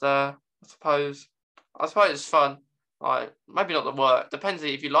 that's just I suppose it's fun. Like maybe not the work. Depends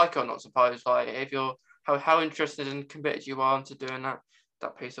if you like it or not. Suppose like if you're how interested and committed you are into doing that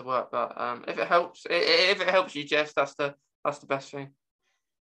piece of work. But if it helps you, Jess, that's the best thing.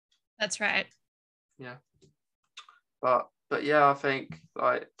 That's right. Yeah. But yeah, I think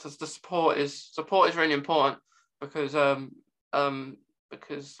like the support is really important because like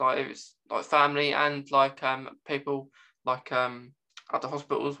if it's like family and like people like at the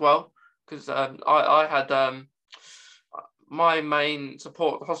hospital as well, because I had my main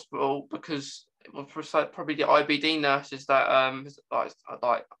support at the hospital because it was probably the IBD nurses that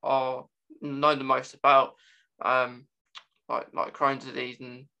like are know the most about like Crohn's disease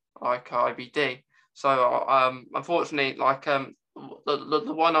and like IBD. So unfortunately, like the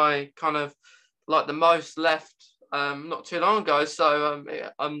one I kind of like the most left not too long ago. So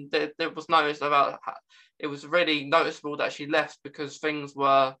there was noticed about it was really noticeable that she left because things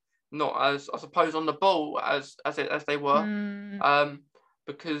were not as, I suppose, on the ball as they were.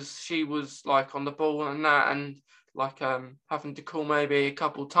 Because she was like on the ball and that, and like having to call maybe a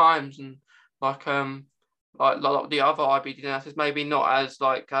couple times, and like the other IBD nurses maybe not as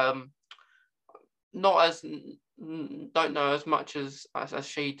like not as don't know as much as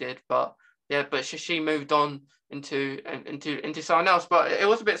she did, but yeah, but she moved on into someone else. But it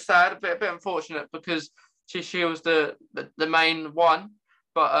was a bit sad, a bit unfortunate because she was the main one.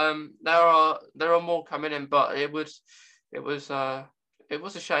 But there are more coming in, but it was a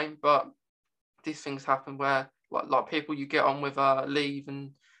shame. But these things happen where like people you get on with leave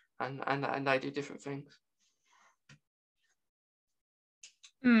and they do different things.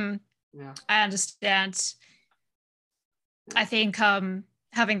 Yeah, I understand. I think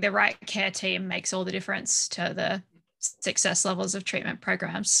having the right care team makes all the difference to the success levels of treatment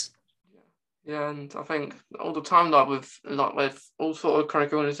programs. Yeah, and I think all the time, like with all sort of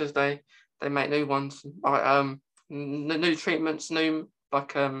chronic illnesses, they make new ones, like new treatments, new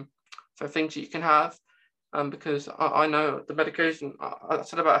like for things that you can have. Because I know the medication I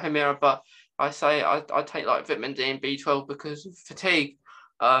said about Humira, but I say I take like vitamin D and B12 because of fatigue,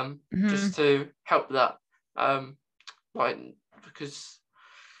 Mm-hmm. just to help that, like because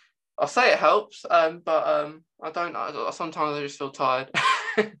I say it helps, but I don't. Sometimes I just feel tired.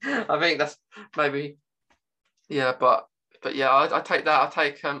 I think that's maybe yeah, but yeah, I take that. I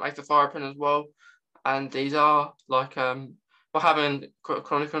take azathioprine as well, and these are like for having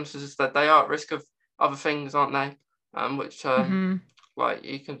chronic illnesses that they are at risk of other things, aren't they? Which Mm-hmm. like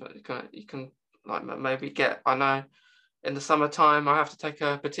you can like maybe get. I know in the summertime I have to take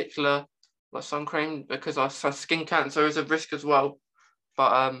a particular like sun cream because I so skin cancer is a risk as well.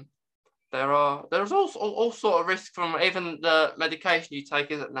 But there's also all sort of risk from even the medication you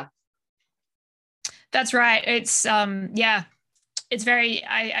take, isn't there? That's right. Yeah, it's very,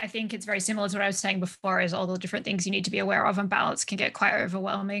 I think it's very similar to what I was saying before, is all the different things you need to be aware of, and balance can get quite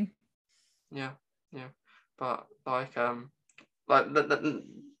overwhelming. Yeah, yeah. But like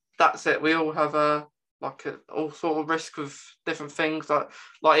that's it. We all have all sort of risk of different things.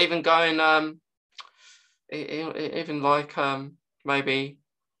 Like even going even like maybe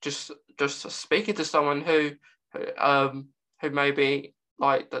just speaking to someone who maybe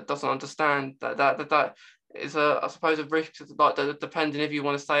like that doesn't understand that is I suppose a risk, like depending if you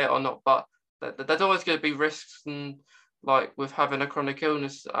want to say it or not, but there's always going to be risks, and like with having a chronic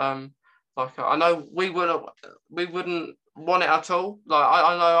illness, like I know we wouldn't want it at all, like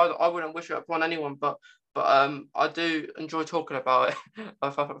I know I wouldn't wish it upon anyone, but I do enjoy talking about it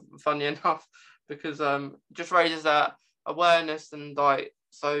funny enough, because just raises that awareness, and like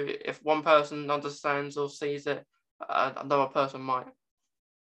so if one person understands or sees it, another person might.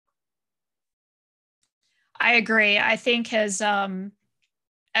 I agree. I think as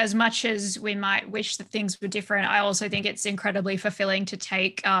much as we might wish that things were different, I also think it's incredibly fulfilling to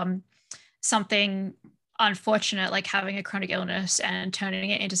take something unfortunate like having a chronic illness and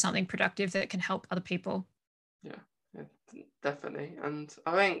turning it into something productive that can help other people. Yeah, yeah, definitely. And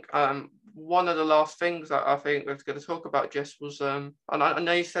I think one of the last things that I think we're going to talk about, Jess, was and I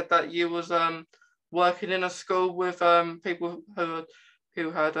know you said that you was working in a school with people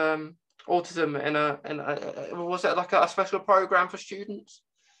who had autism in a was it like a special program for students?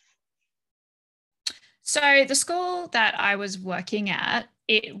 So the school that I was working at,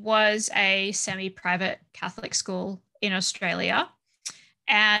 it was a semi-private Catholic school in Australia,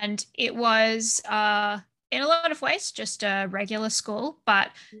 and it was in a lot of ways just a regular school.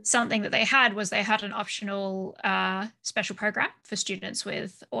 But something that they had was they had an optional special program for students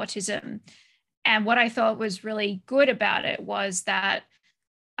with autism. And what I thought was really good about it was that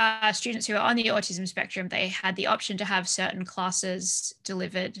students who are on the autism spectrum, they had the option to have certain classes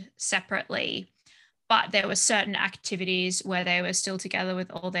delivered separately, but there were certain activities where they were still together with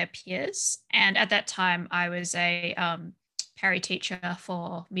all their peers. And at that time, I was a Perry teacher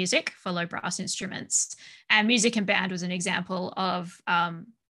for music, for low brass instruments. And music and band was an example of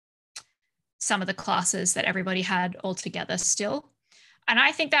some of the classes that everybody had all together still. And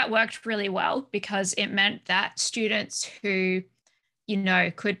I think that worked really well because it meant that students who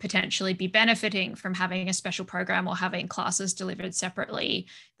could potentially be benefiting from having a special program or having classes delivered separately,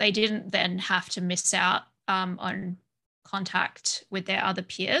 they didn't then have to miss out on contact with their other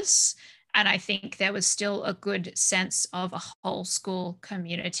peers. And I think there was still a good sense of a whole school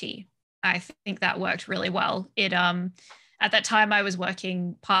community. I think that worked really well. It at that time I was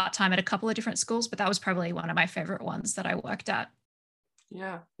working part-time at a couple of different schools, but that was probably one of my favorite ones that I worked at.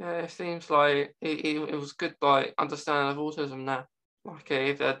 Yeah, yeah. It seems like it was good like understanding of autism now. Like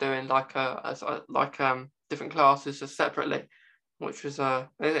if they're doing like like different classes just separately, which was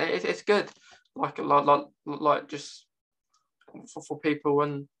it's good. Like just for people,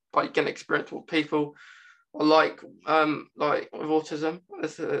 and like get experience what people are like with autism. I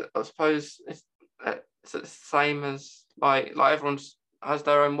suppose it's the same as like everyone's has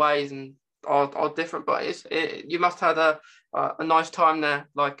their own ways and are different, but you must have had a nice time there,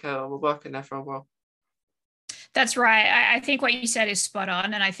 like we're working there for a while. That's right. I think what you said is spot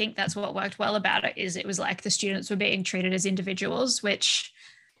on. And I think that's what worked well about it is it was like the students were being treated as individuals, which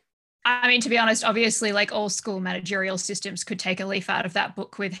I mean, to be honest, obviously, like all school managerial systems could take a leaf out of that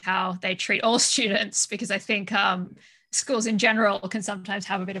book with how they treat all students, because I think schools in general can sometimes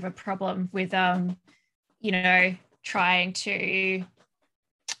have a bit of a problem with, trying to,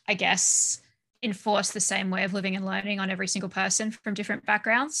 I guess, enforce the same way of living and learning on every single person from different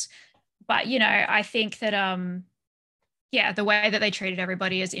backgrounds. But, I think that, yeah, the way that they treated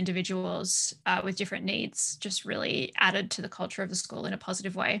everybody as individuals with different needs just really added to the culture of the school in a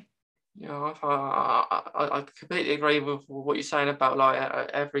positive way. Yeah, I completely agree with what you're saying about like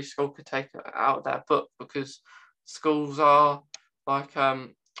every school could take it out of that book, because schools are like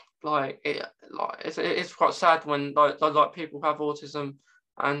it's quite sad when like people have autism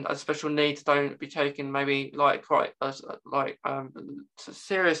and special needs don't be taken maybe like quite as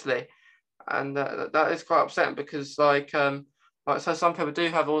seriously, and that is quite upsetting, because like so some people do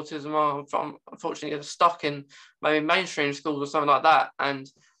have autism are unfortunately stuck in maybe mainstream schools or something like that,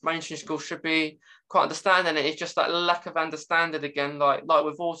 and mainstream schools should be quite understanding. It's just that lack of understanding again, like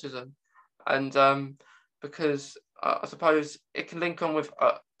with autism, and because I suppose it can link on with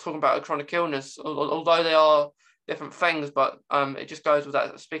talking about a chronic illness, although they are different things, but it just goes with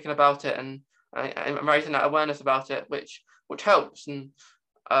that, speaking about it and raising that awareness about it, which helps, and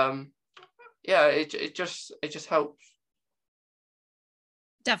yeah, it just helps.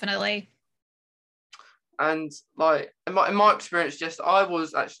 Definitely. And like in my experience, just I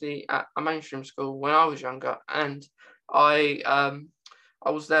was actually at a mainstream school when I was younger, and I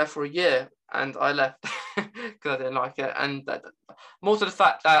I was there for a year and I left because I didn't like it, and more to the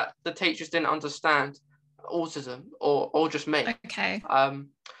fact that the teachers didn't understand autism or just me. Okay.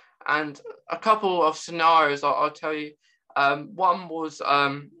 And a couple of scenarios I'll tell you. One was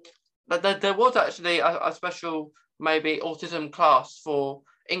that there was actually a special maybe autism class for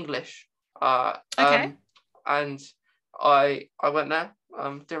English. Okay. And I went there.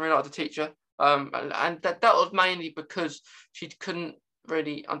 Didn't really like the teacher. And that was mainly because she couldn't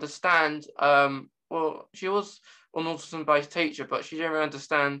really understand. Well, she was an autism-based teacher, but she didn't really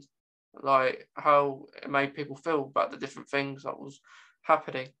understand like how it made people feel about the different things that was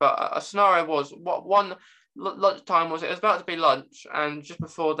happening. But a scenario was what one lunchtime was. It was about to be lunch, and just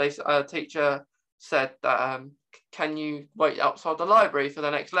before they teacher said that can you wait outside the library for the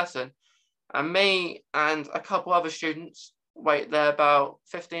next lesson? And me and a couple other students wait there about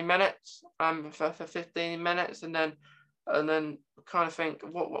 15 minutes for 15 minutes, and then kind of think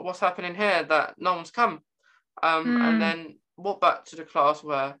what's happening here that no one's come, and then walk back to the class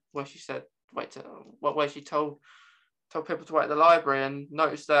where she said where she told people to wait at the library, and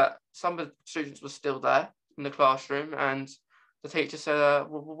noticed that some of the students were still there in the classroom, and the teacher said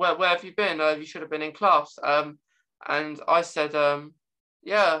where have you been, you should have been in class, and I said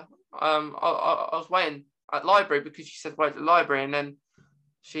yeah, I was waiting at the library because she said wait at the library, and then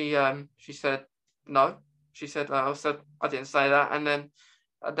she said no. She said I said I didn't say that, and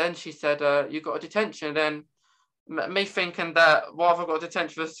then she said you got a detention. And then me thinking that why have I got a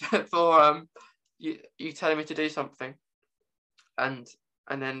detention for you telling me to do something, and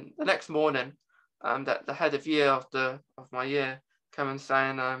then the next morning that the head of year of my year came and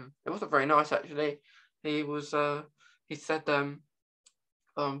saying it wasn't very nice actually. He said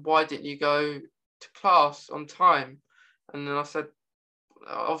why didn't you go to class on time? And then I said,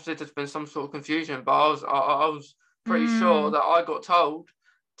 obviously there's been some sort of confusion, but I was pretty sure that I got told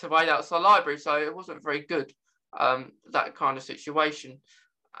to wait outside the library, so it wasn't very good, that kind of situation.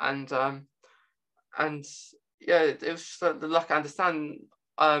 And yeah, it was just the lack of understanding.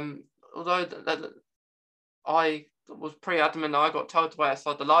 Although I was pretty adamant that I got told to wait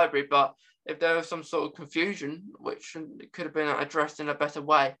outside the library, but if there was some sort of confusion, which could have been addressed in a better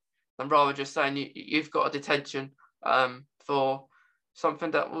way, than rather just saying you've got a detention for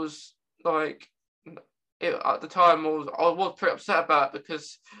something that was like at the time I was pretty upset about,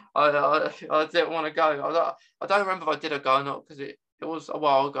 because I didn't want to go. I don't remember if I did go or not, because it was a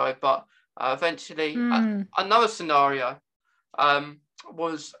while ago, but eventually another scenario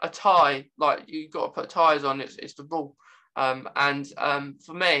was a tie. Like you got to put ties on, it's the rule, and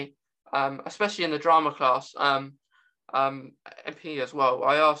for me, especially in the drama class, MP as well,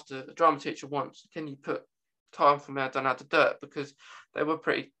 I asked the drama teacher once, can you put time for me? I don't know how to do it, because they were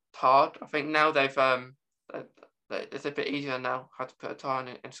pretty hard. I think now it's a bit easier now how to put a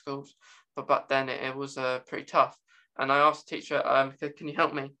tie in schools, but back then it was pretty tough. And I asked the teacher, can you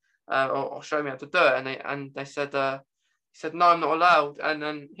help me or show me how to do it? And they said he said no, I'm not allowed. And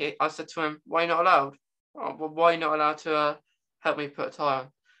then I said to him, why are you not allowed? Well, why are you not allowed to help me put a tie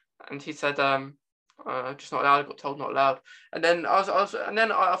on? And he said just not allowed. I got told not allowed. And then I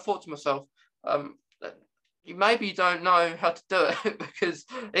thought to myself, you maybe don't know how to do it, because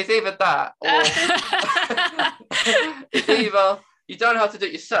it's either that or it's either you don't know how to do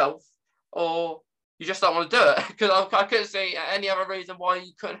it yourself, or you just don't want to do it, because I couldn't see any other reason why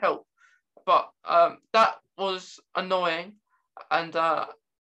you couldn't help. But that was annoying, and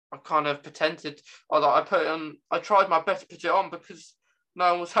I kind of pretended, or like I put it on. I tried my best to put it on because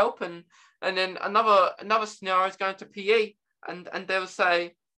no one was helping. And then another scenario is going to PE, and they'll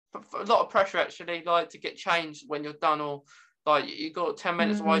say a lot of pressure actually, like to get changed when you're done, or like you got 10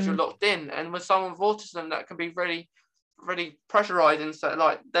 minutes, otherwise you're locked in. And with someone with autism, that can be really, really pressurizing. So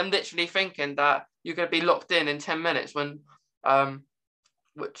like them literally thinking that you're going to be locked in 10 minutes when,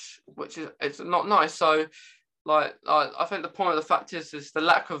 which is it's not nice. So like I think the point of the fact is the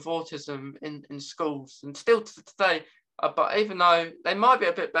lack of autism in schools, and still to today. But even though they might be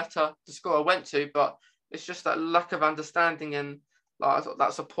a bit better, the school I went to, but it's just that lack of understanding and like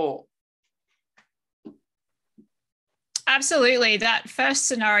that support. Absolutely. That first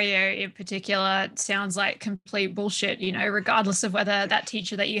scenario in particular sounds like complete bullshit, you know, regardless of whether that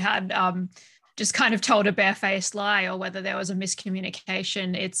teacher that you had just kind of told a barefaced lie or whether there was a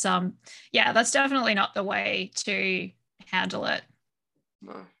miscommunication. It's yeah, that's definitely not the way to handle it.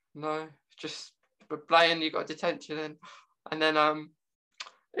 No, just playing, you got detention, and then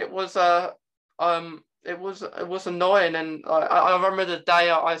it was it was annoying, and I remember the day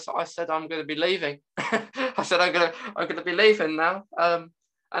I said I'm going to be leaving. I said I'm gonna be leaving now. And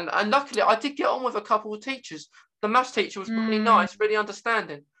luckily I did get on with a couple of teachers. The maths teacher was really nice, really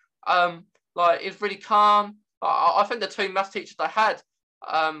understanding. Like it's really calm. I think the two maths teachers I had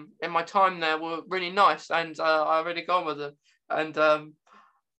in my time there were really nice, and I really got on with them.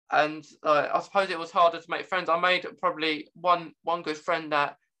 And I suppose it was harder to make friends. I made probably one good friend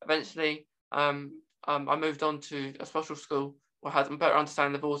that eventually I moved on to a special school where I had a better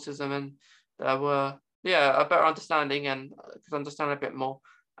understanding of autism, and there were a better understanding and could understand a bit more.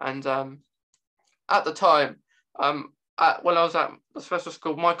 And at the time, when I was at the special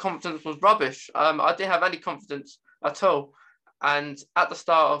school, my confidence was rubbish. I didn't have any confidence at all. And at the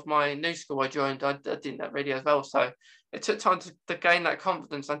start of my new school I joined, I didn't really as well. So it took time to gain that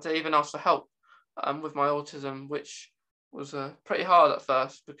confidence and to even ask for help with my autism, which was pretty hard at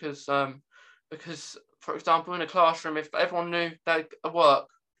first because, for example, in a classroom, if everyone knew their work,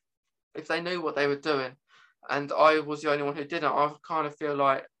 if they knew what they were doing, and I was the only one who didn't, I would kind of feel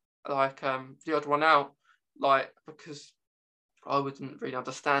like the odd one out, like because I wouldn't really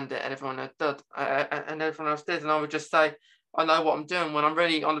understand it, and everyone did, and everyone else did, and I would just say, I know what I'm doing, when I'm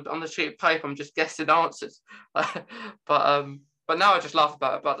really on the sheet of paper, I'm just guessing answers. But now I just laugh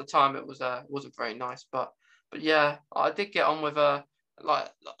about it. But at the time, it wasn't very nice. But yeah, I did get on with like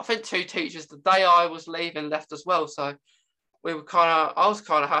I think two teachers the day I was leaving left as well. So I was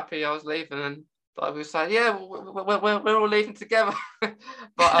kind of happy I was leaving, and like we were saying, yeah, we're all leaving together. but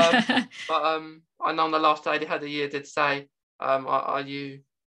I know on the last day they had the year did say, are you?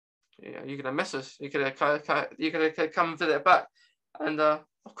 You're gonna miss us. You're gonna come and visit back, and of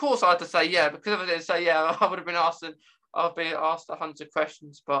course I had to say yeah, because if I didn't say yeah, I would have been asked, and I've been asked 100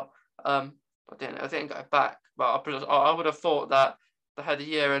 questions, but I didn't go back. But I would have thought that they had a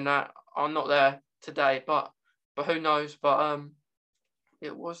year and that I'm not there today, but who knows? But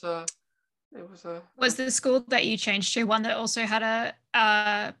it was a Was the school that you changed to one that also had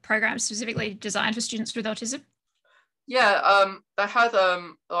a program specifically designed for students with autism? Yeah, they had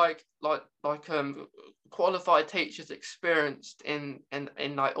qualified teachers experienced in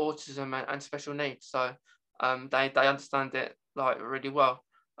like autism and special needs, so they understand it like really well.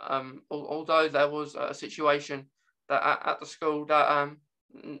 Although there was a situation that at the school that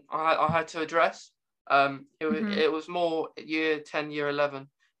I had to address. It was more year 10, year 11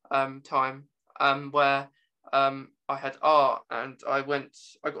 time where I had art, and I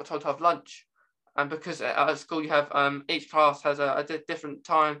got told to have lunch. And because at school you have each class has a different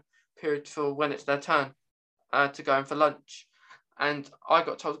time period for when it's their turn to go in for lunch, and I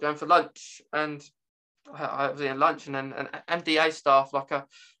got told to go in for lunch, and I was in lunch, and then an MDA staff, like a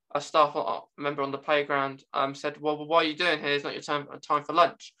staff member on the playground, said, "Well, why are you doing here? It's not your time for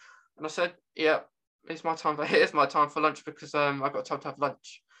lunch." And I said, "Yeah, it's my time for lunch because I got told to have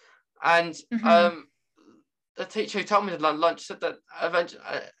lunch." And the teacher who told me to lunch said that eventually.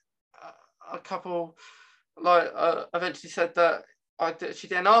 A couple eventually said that she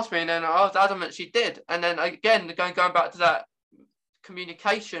didn't ask me, and then I was adamant she did, and then again going back to that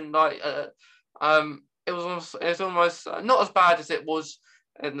communication, it was almost not as bad as it was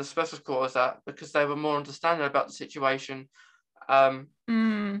in the special school as that, because they were more understanding about the situation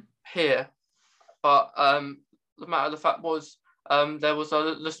here. But the matter of the fact was there was a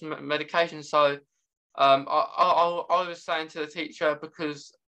list of medication, so I was saying to the teacher,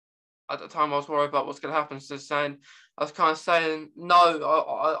 because at the time I was worried about what's going to happen, so I was kind of saying no,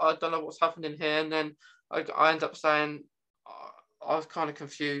 I don't know what's happening here, and then I ended up saying I was kind of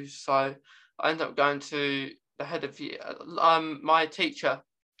confused, so I ended up going to the head of my teacher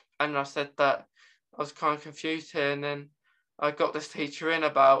and I said that I was kind of confused here, and then I got this teacher in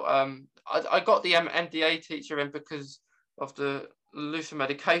about I got the MDA teacher in because of the looser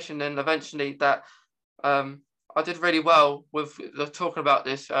medication, and eventually that I did really well with talking about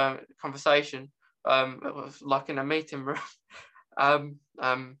this conversation. It was like in a meeting room.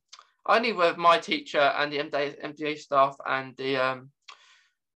 Only with my teacher and the MDA staff and the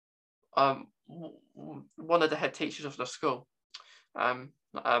one of the head teachers of the school. And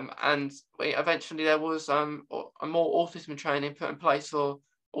eventually there was a more autism training put in place for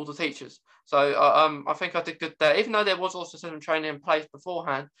all the teachers. So I think I did good there, even though there was autism training in place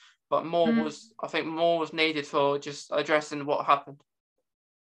beforehand. But I think more was needed for just addressing what happened.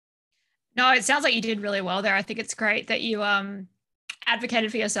 No, it sounds like you did really well there. I think it's great that you advocated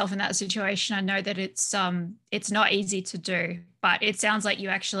for yourself in that situation. I know that it's not easy to do, but it sounds like you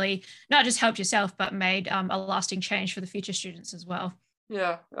actually not just helped yourself, but made a lasting change for the future students as well.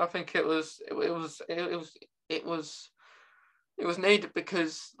 Yeah, I think it was needed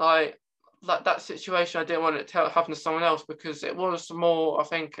because like that situation, I didn't want it to happen to someone else, because it was more, I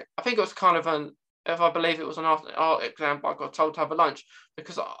think it was kind of if I believe it was an art exam, but I got told to have a lunch,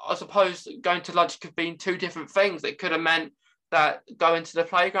 because I suppose going to lunch could mean two different things. It could have meant that go into the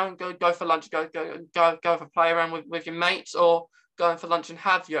playground, go for lunch, go for play around with your mates, or going for lunch and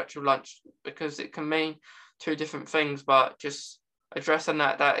have your actual lunch, because it can mean two different things. But just addressing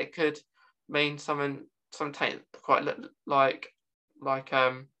that it could mean something quite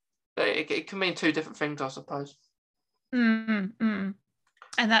it can mean two different things, I suppose. And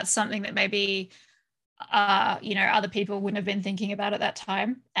that's something that maybe other people wouldn't have been thinking about at that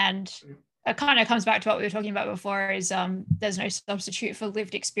time. And it kind of comes back to what we were talking about before, is there's no substitute for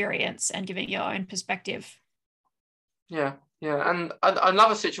lived experience and giving your own perspective. Yeah. And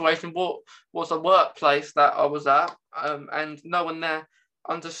another situation was a workplace that I was at, and no one there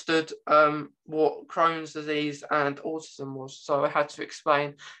understood what Crohn's disease and autism was. So I had to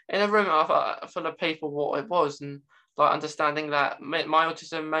explain in a room full of people what it was, and like understanding that my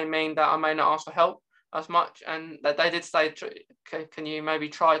autism may mean that I may not ask for help as much, and that they did say, can you maybe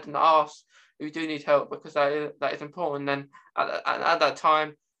try it and ask if you do need help, because that is important. And at that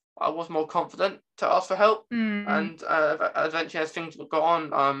time I was more confident to ask for help. And eventually, as things got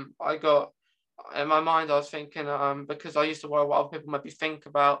on, I got, in my mind I was thinking, because I used to worry what other people maybe think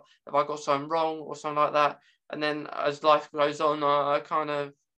about if I got something wrong or something like that. And then as life goes on, I kind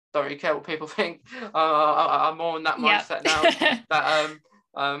of don't really care what people think. I'm more in that mindset now that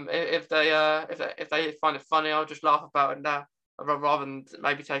if they find it funny, I'll just laugh about it now, rather than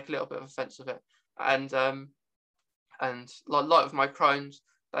maybe take a little bit of offense of it. And like with my Crohn's,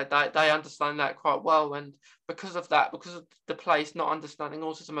 they understand that quite well, and because of the place not understanding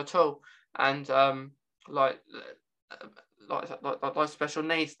autism at all, and like special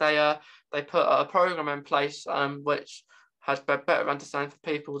needs, they put a program in place which has better understanding for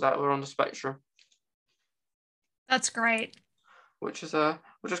people that were on the spectrum. That's great. Which is kind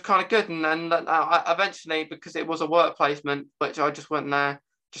of good. And then I eventually, because it was a work placement, which I just went there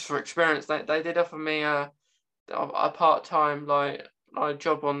just for experience, they did offer me a part-time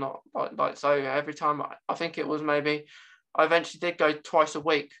job on that, so every time I think it was maybe, I eventually did go twice a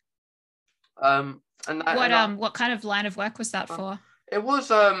week. What kind of line of work was that for? It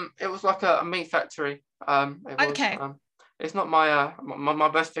was like a meat factory. Okay. It's not my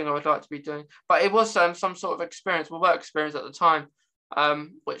best thing I would like to be doing, but it was some sort of experience, work experience at the time,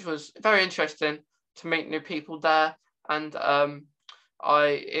 which was very interesting to meet new people there. And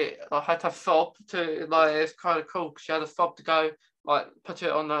I had to have fob to, it's kind of cool because you had a fob to go, put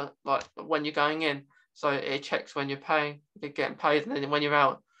it on the, when you're going in, so it checks when you're getting paid, and then when you're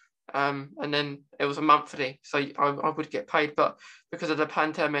out. And then it was a monthly, so I would get paid, but because of the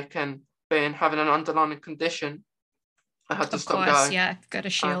pandemic and having an underlying condition, I had to stop going. Yeah, got a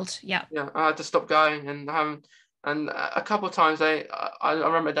shield. Yeah, I had to stop going, and a couple of times I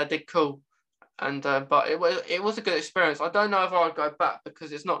remember they did call, and but it was a good experience. I don't know if I'd go back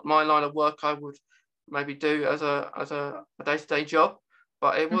because it's not my line of work. I would maybe do as a day-to-day job,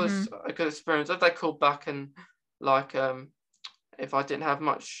 but it was a good experience. If they called back and if I didn't have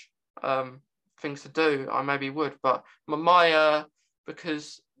much things to do, I maybe would. But my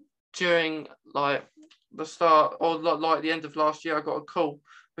because during the start or the end of last year, I got a call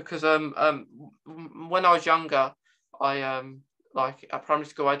because when I was younger, I at primary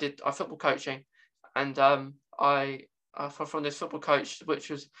school I did football coaching, and I from this football coach, which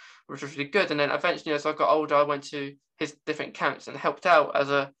was really good. And then eventually, as I got older, I went to his different camps and helped out as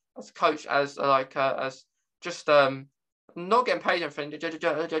a coach, as just not getting paid or anything,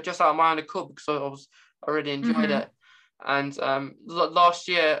 just out of my own accord, because I really enjoyed it. And last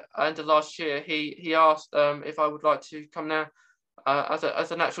year, end of last year, he asked if I would like to come now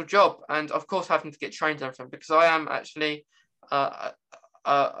as an actual job, and of course having to get trained and everything, because I am actually a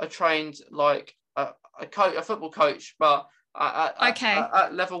trained like a football coach, but Okay.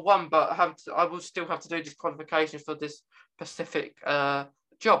 at level one, but I will still have to do this qualification for this specific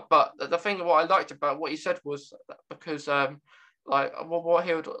job. But the thing what I liked about what he said was because like what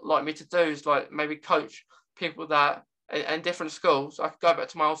he would like me to do is like maybe coach people that in different schools. I could go back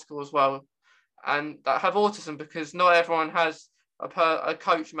to my old school as well, and that have autism, because not everyone has a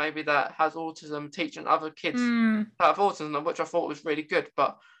coach maybe that has autism teaching other kids Mm, that have autism, which I thought was really good.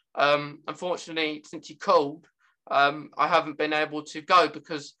 But unfortunately, since you called, I haven't been able to go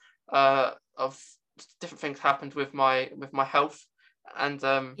because of different things happened with my health, and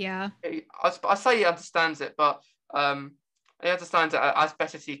yeah. I say he understands it, but he understands it as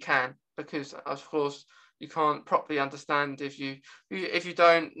best as he can, because of course you can't properly understand if you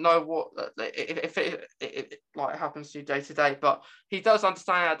don't know what if it like happens to you day to day. But he does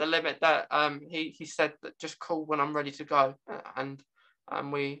understand at the limit that he said that just call when I'm ready to go, and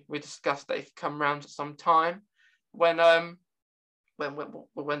we discussed that he could come around at some time when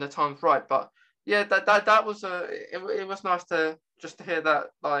when the time's right. But yeah, that was it was nice to just to hear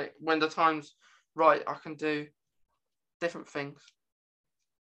that, like when the time's right I can do different things.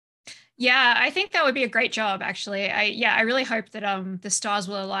 Yeah, I think that would be a great job, actually. I really hope that the stars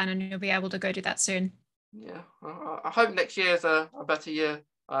will align and you'll be able to go do that soon. Yeah, I hope next year is a better year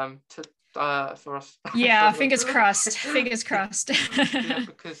to for us. Yeah, fingers crossed. Fingers crossed. Yeah,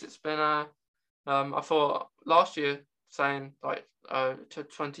 because it's been I thought last year saying like to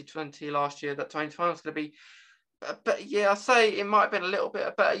 2020 last year that 2020 was going to be a better year. I say it might have been a little bit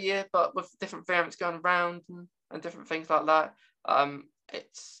a better year, but with different variants going around and different things like that,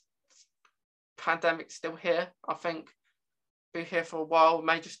 it's pandemic's still here. I think be here for a while.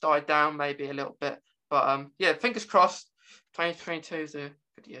 May just die down maybe a little bit, but yeah, fingers crossed. 2022 is a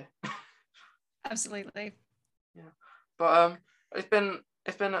good year. Absolutely. Yeah, but it's been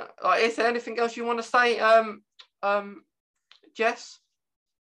like. Is there anything else you want to say, Jess?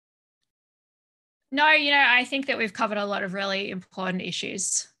 No, I think that we've covered a lot of really important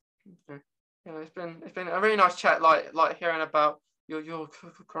issues. Okay. Yeah, it's been a really nice chat. Like hearing about your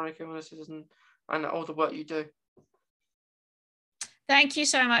chronic illnesses and all the work you do. Thank you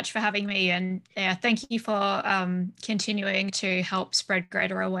so much for having me. And yeah, thank you for continuing to help spread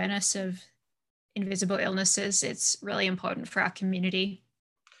greater awareness of invisible illnesses. It's really important for our community.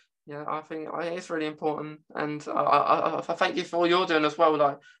 Yeah, I think it's really important, and I thank you for all you're doing as well.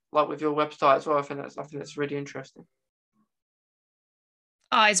 Like with your website as well. I think that's really interesting.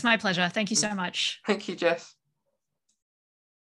 Oh, it's my pleasure. Thank you so much. Thank you, Jess.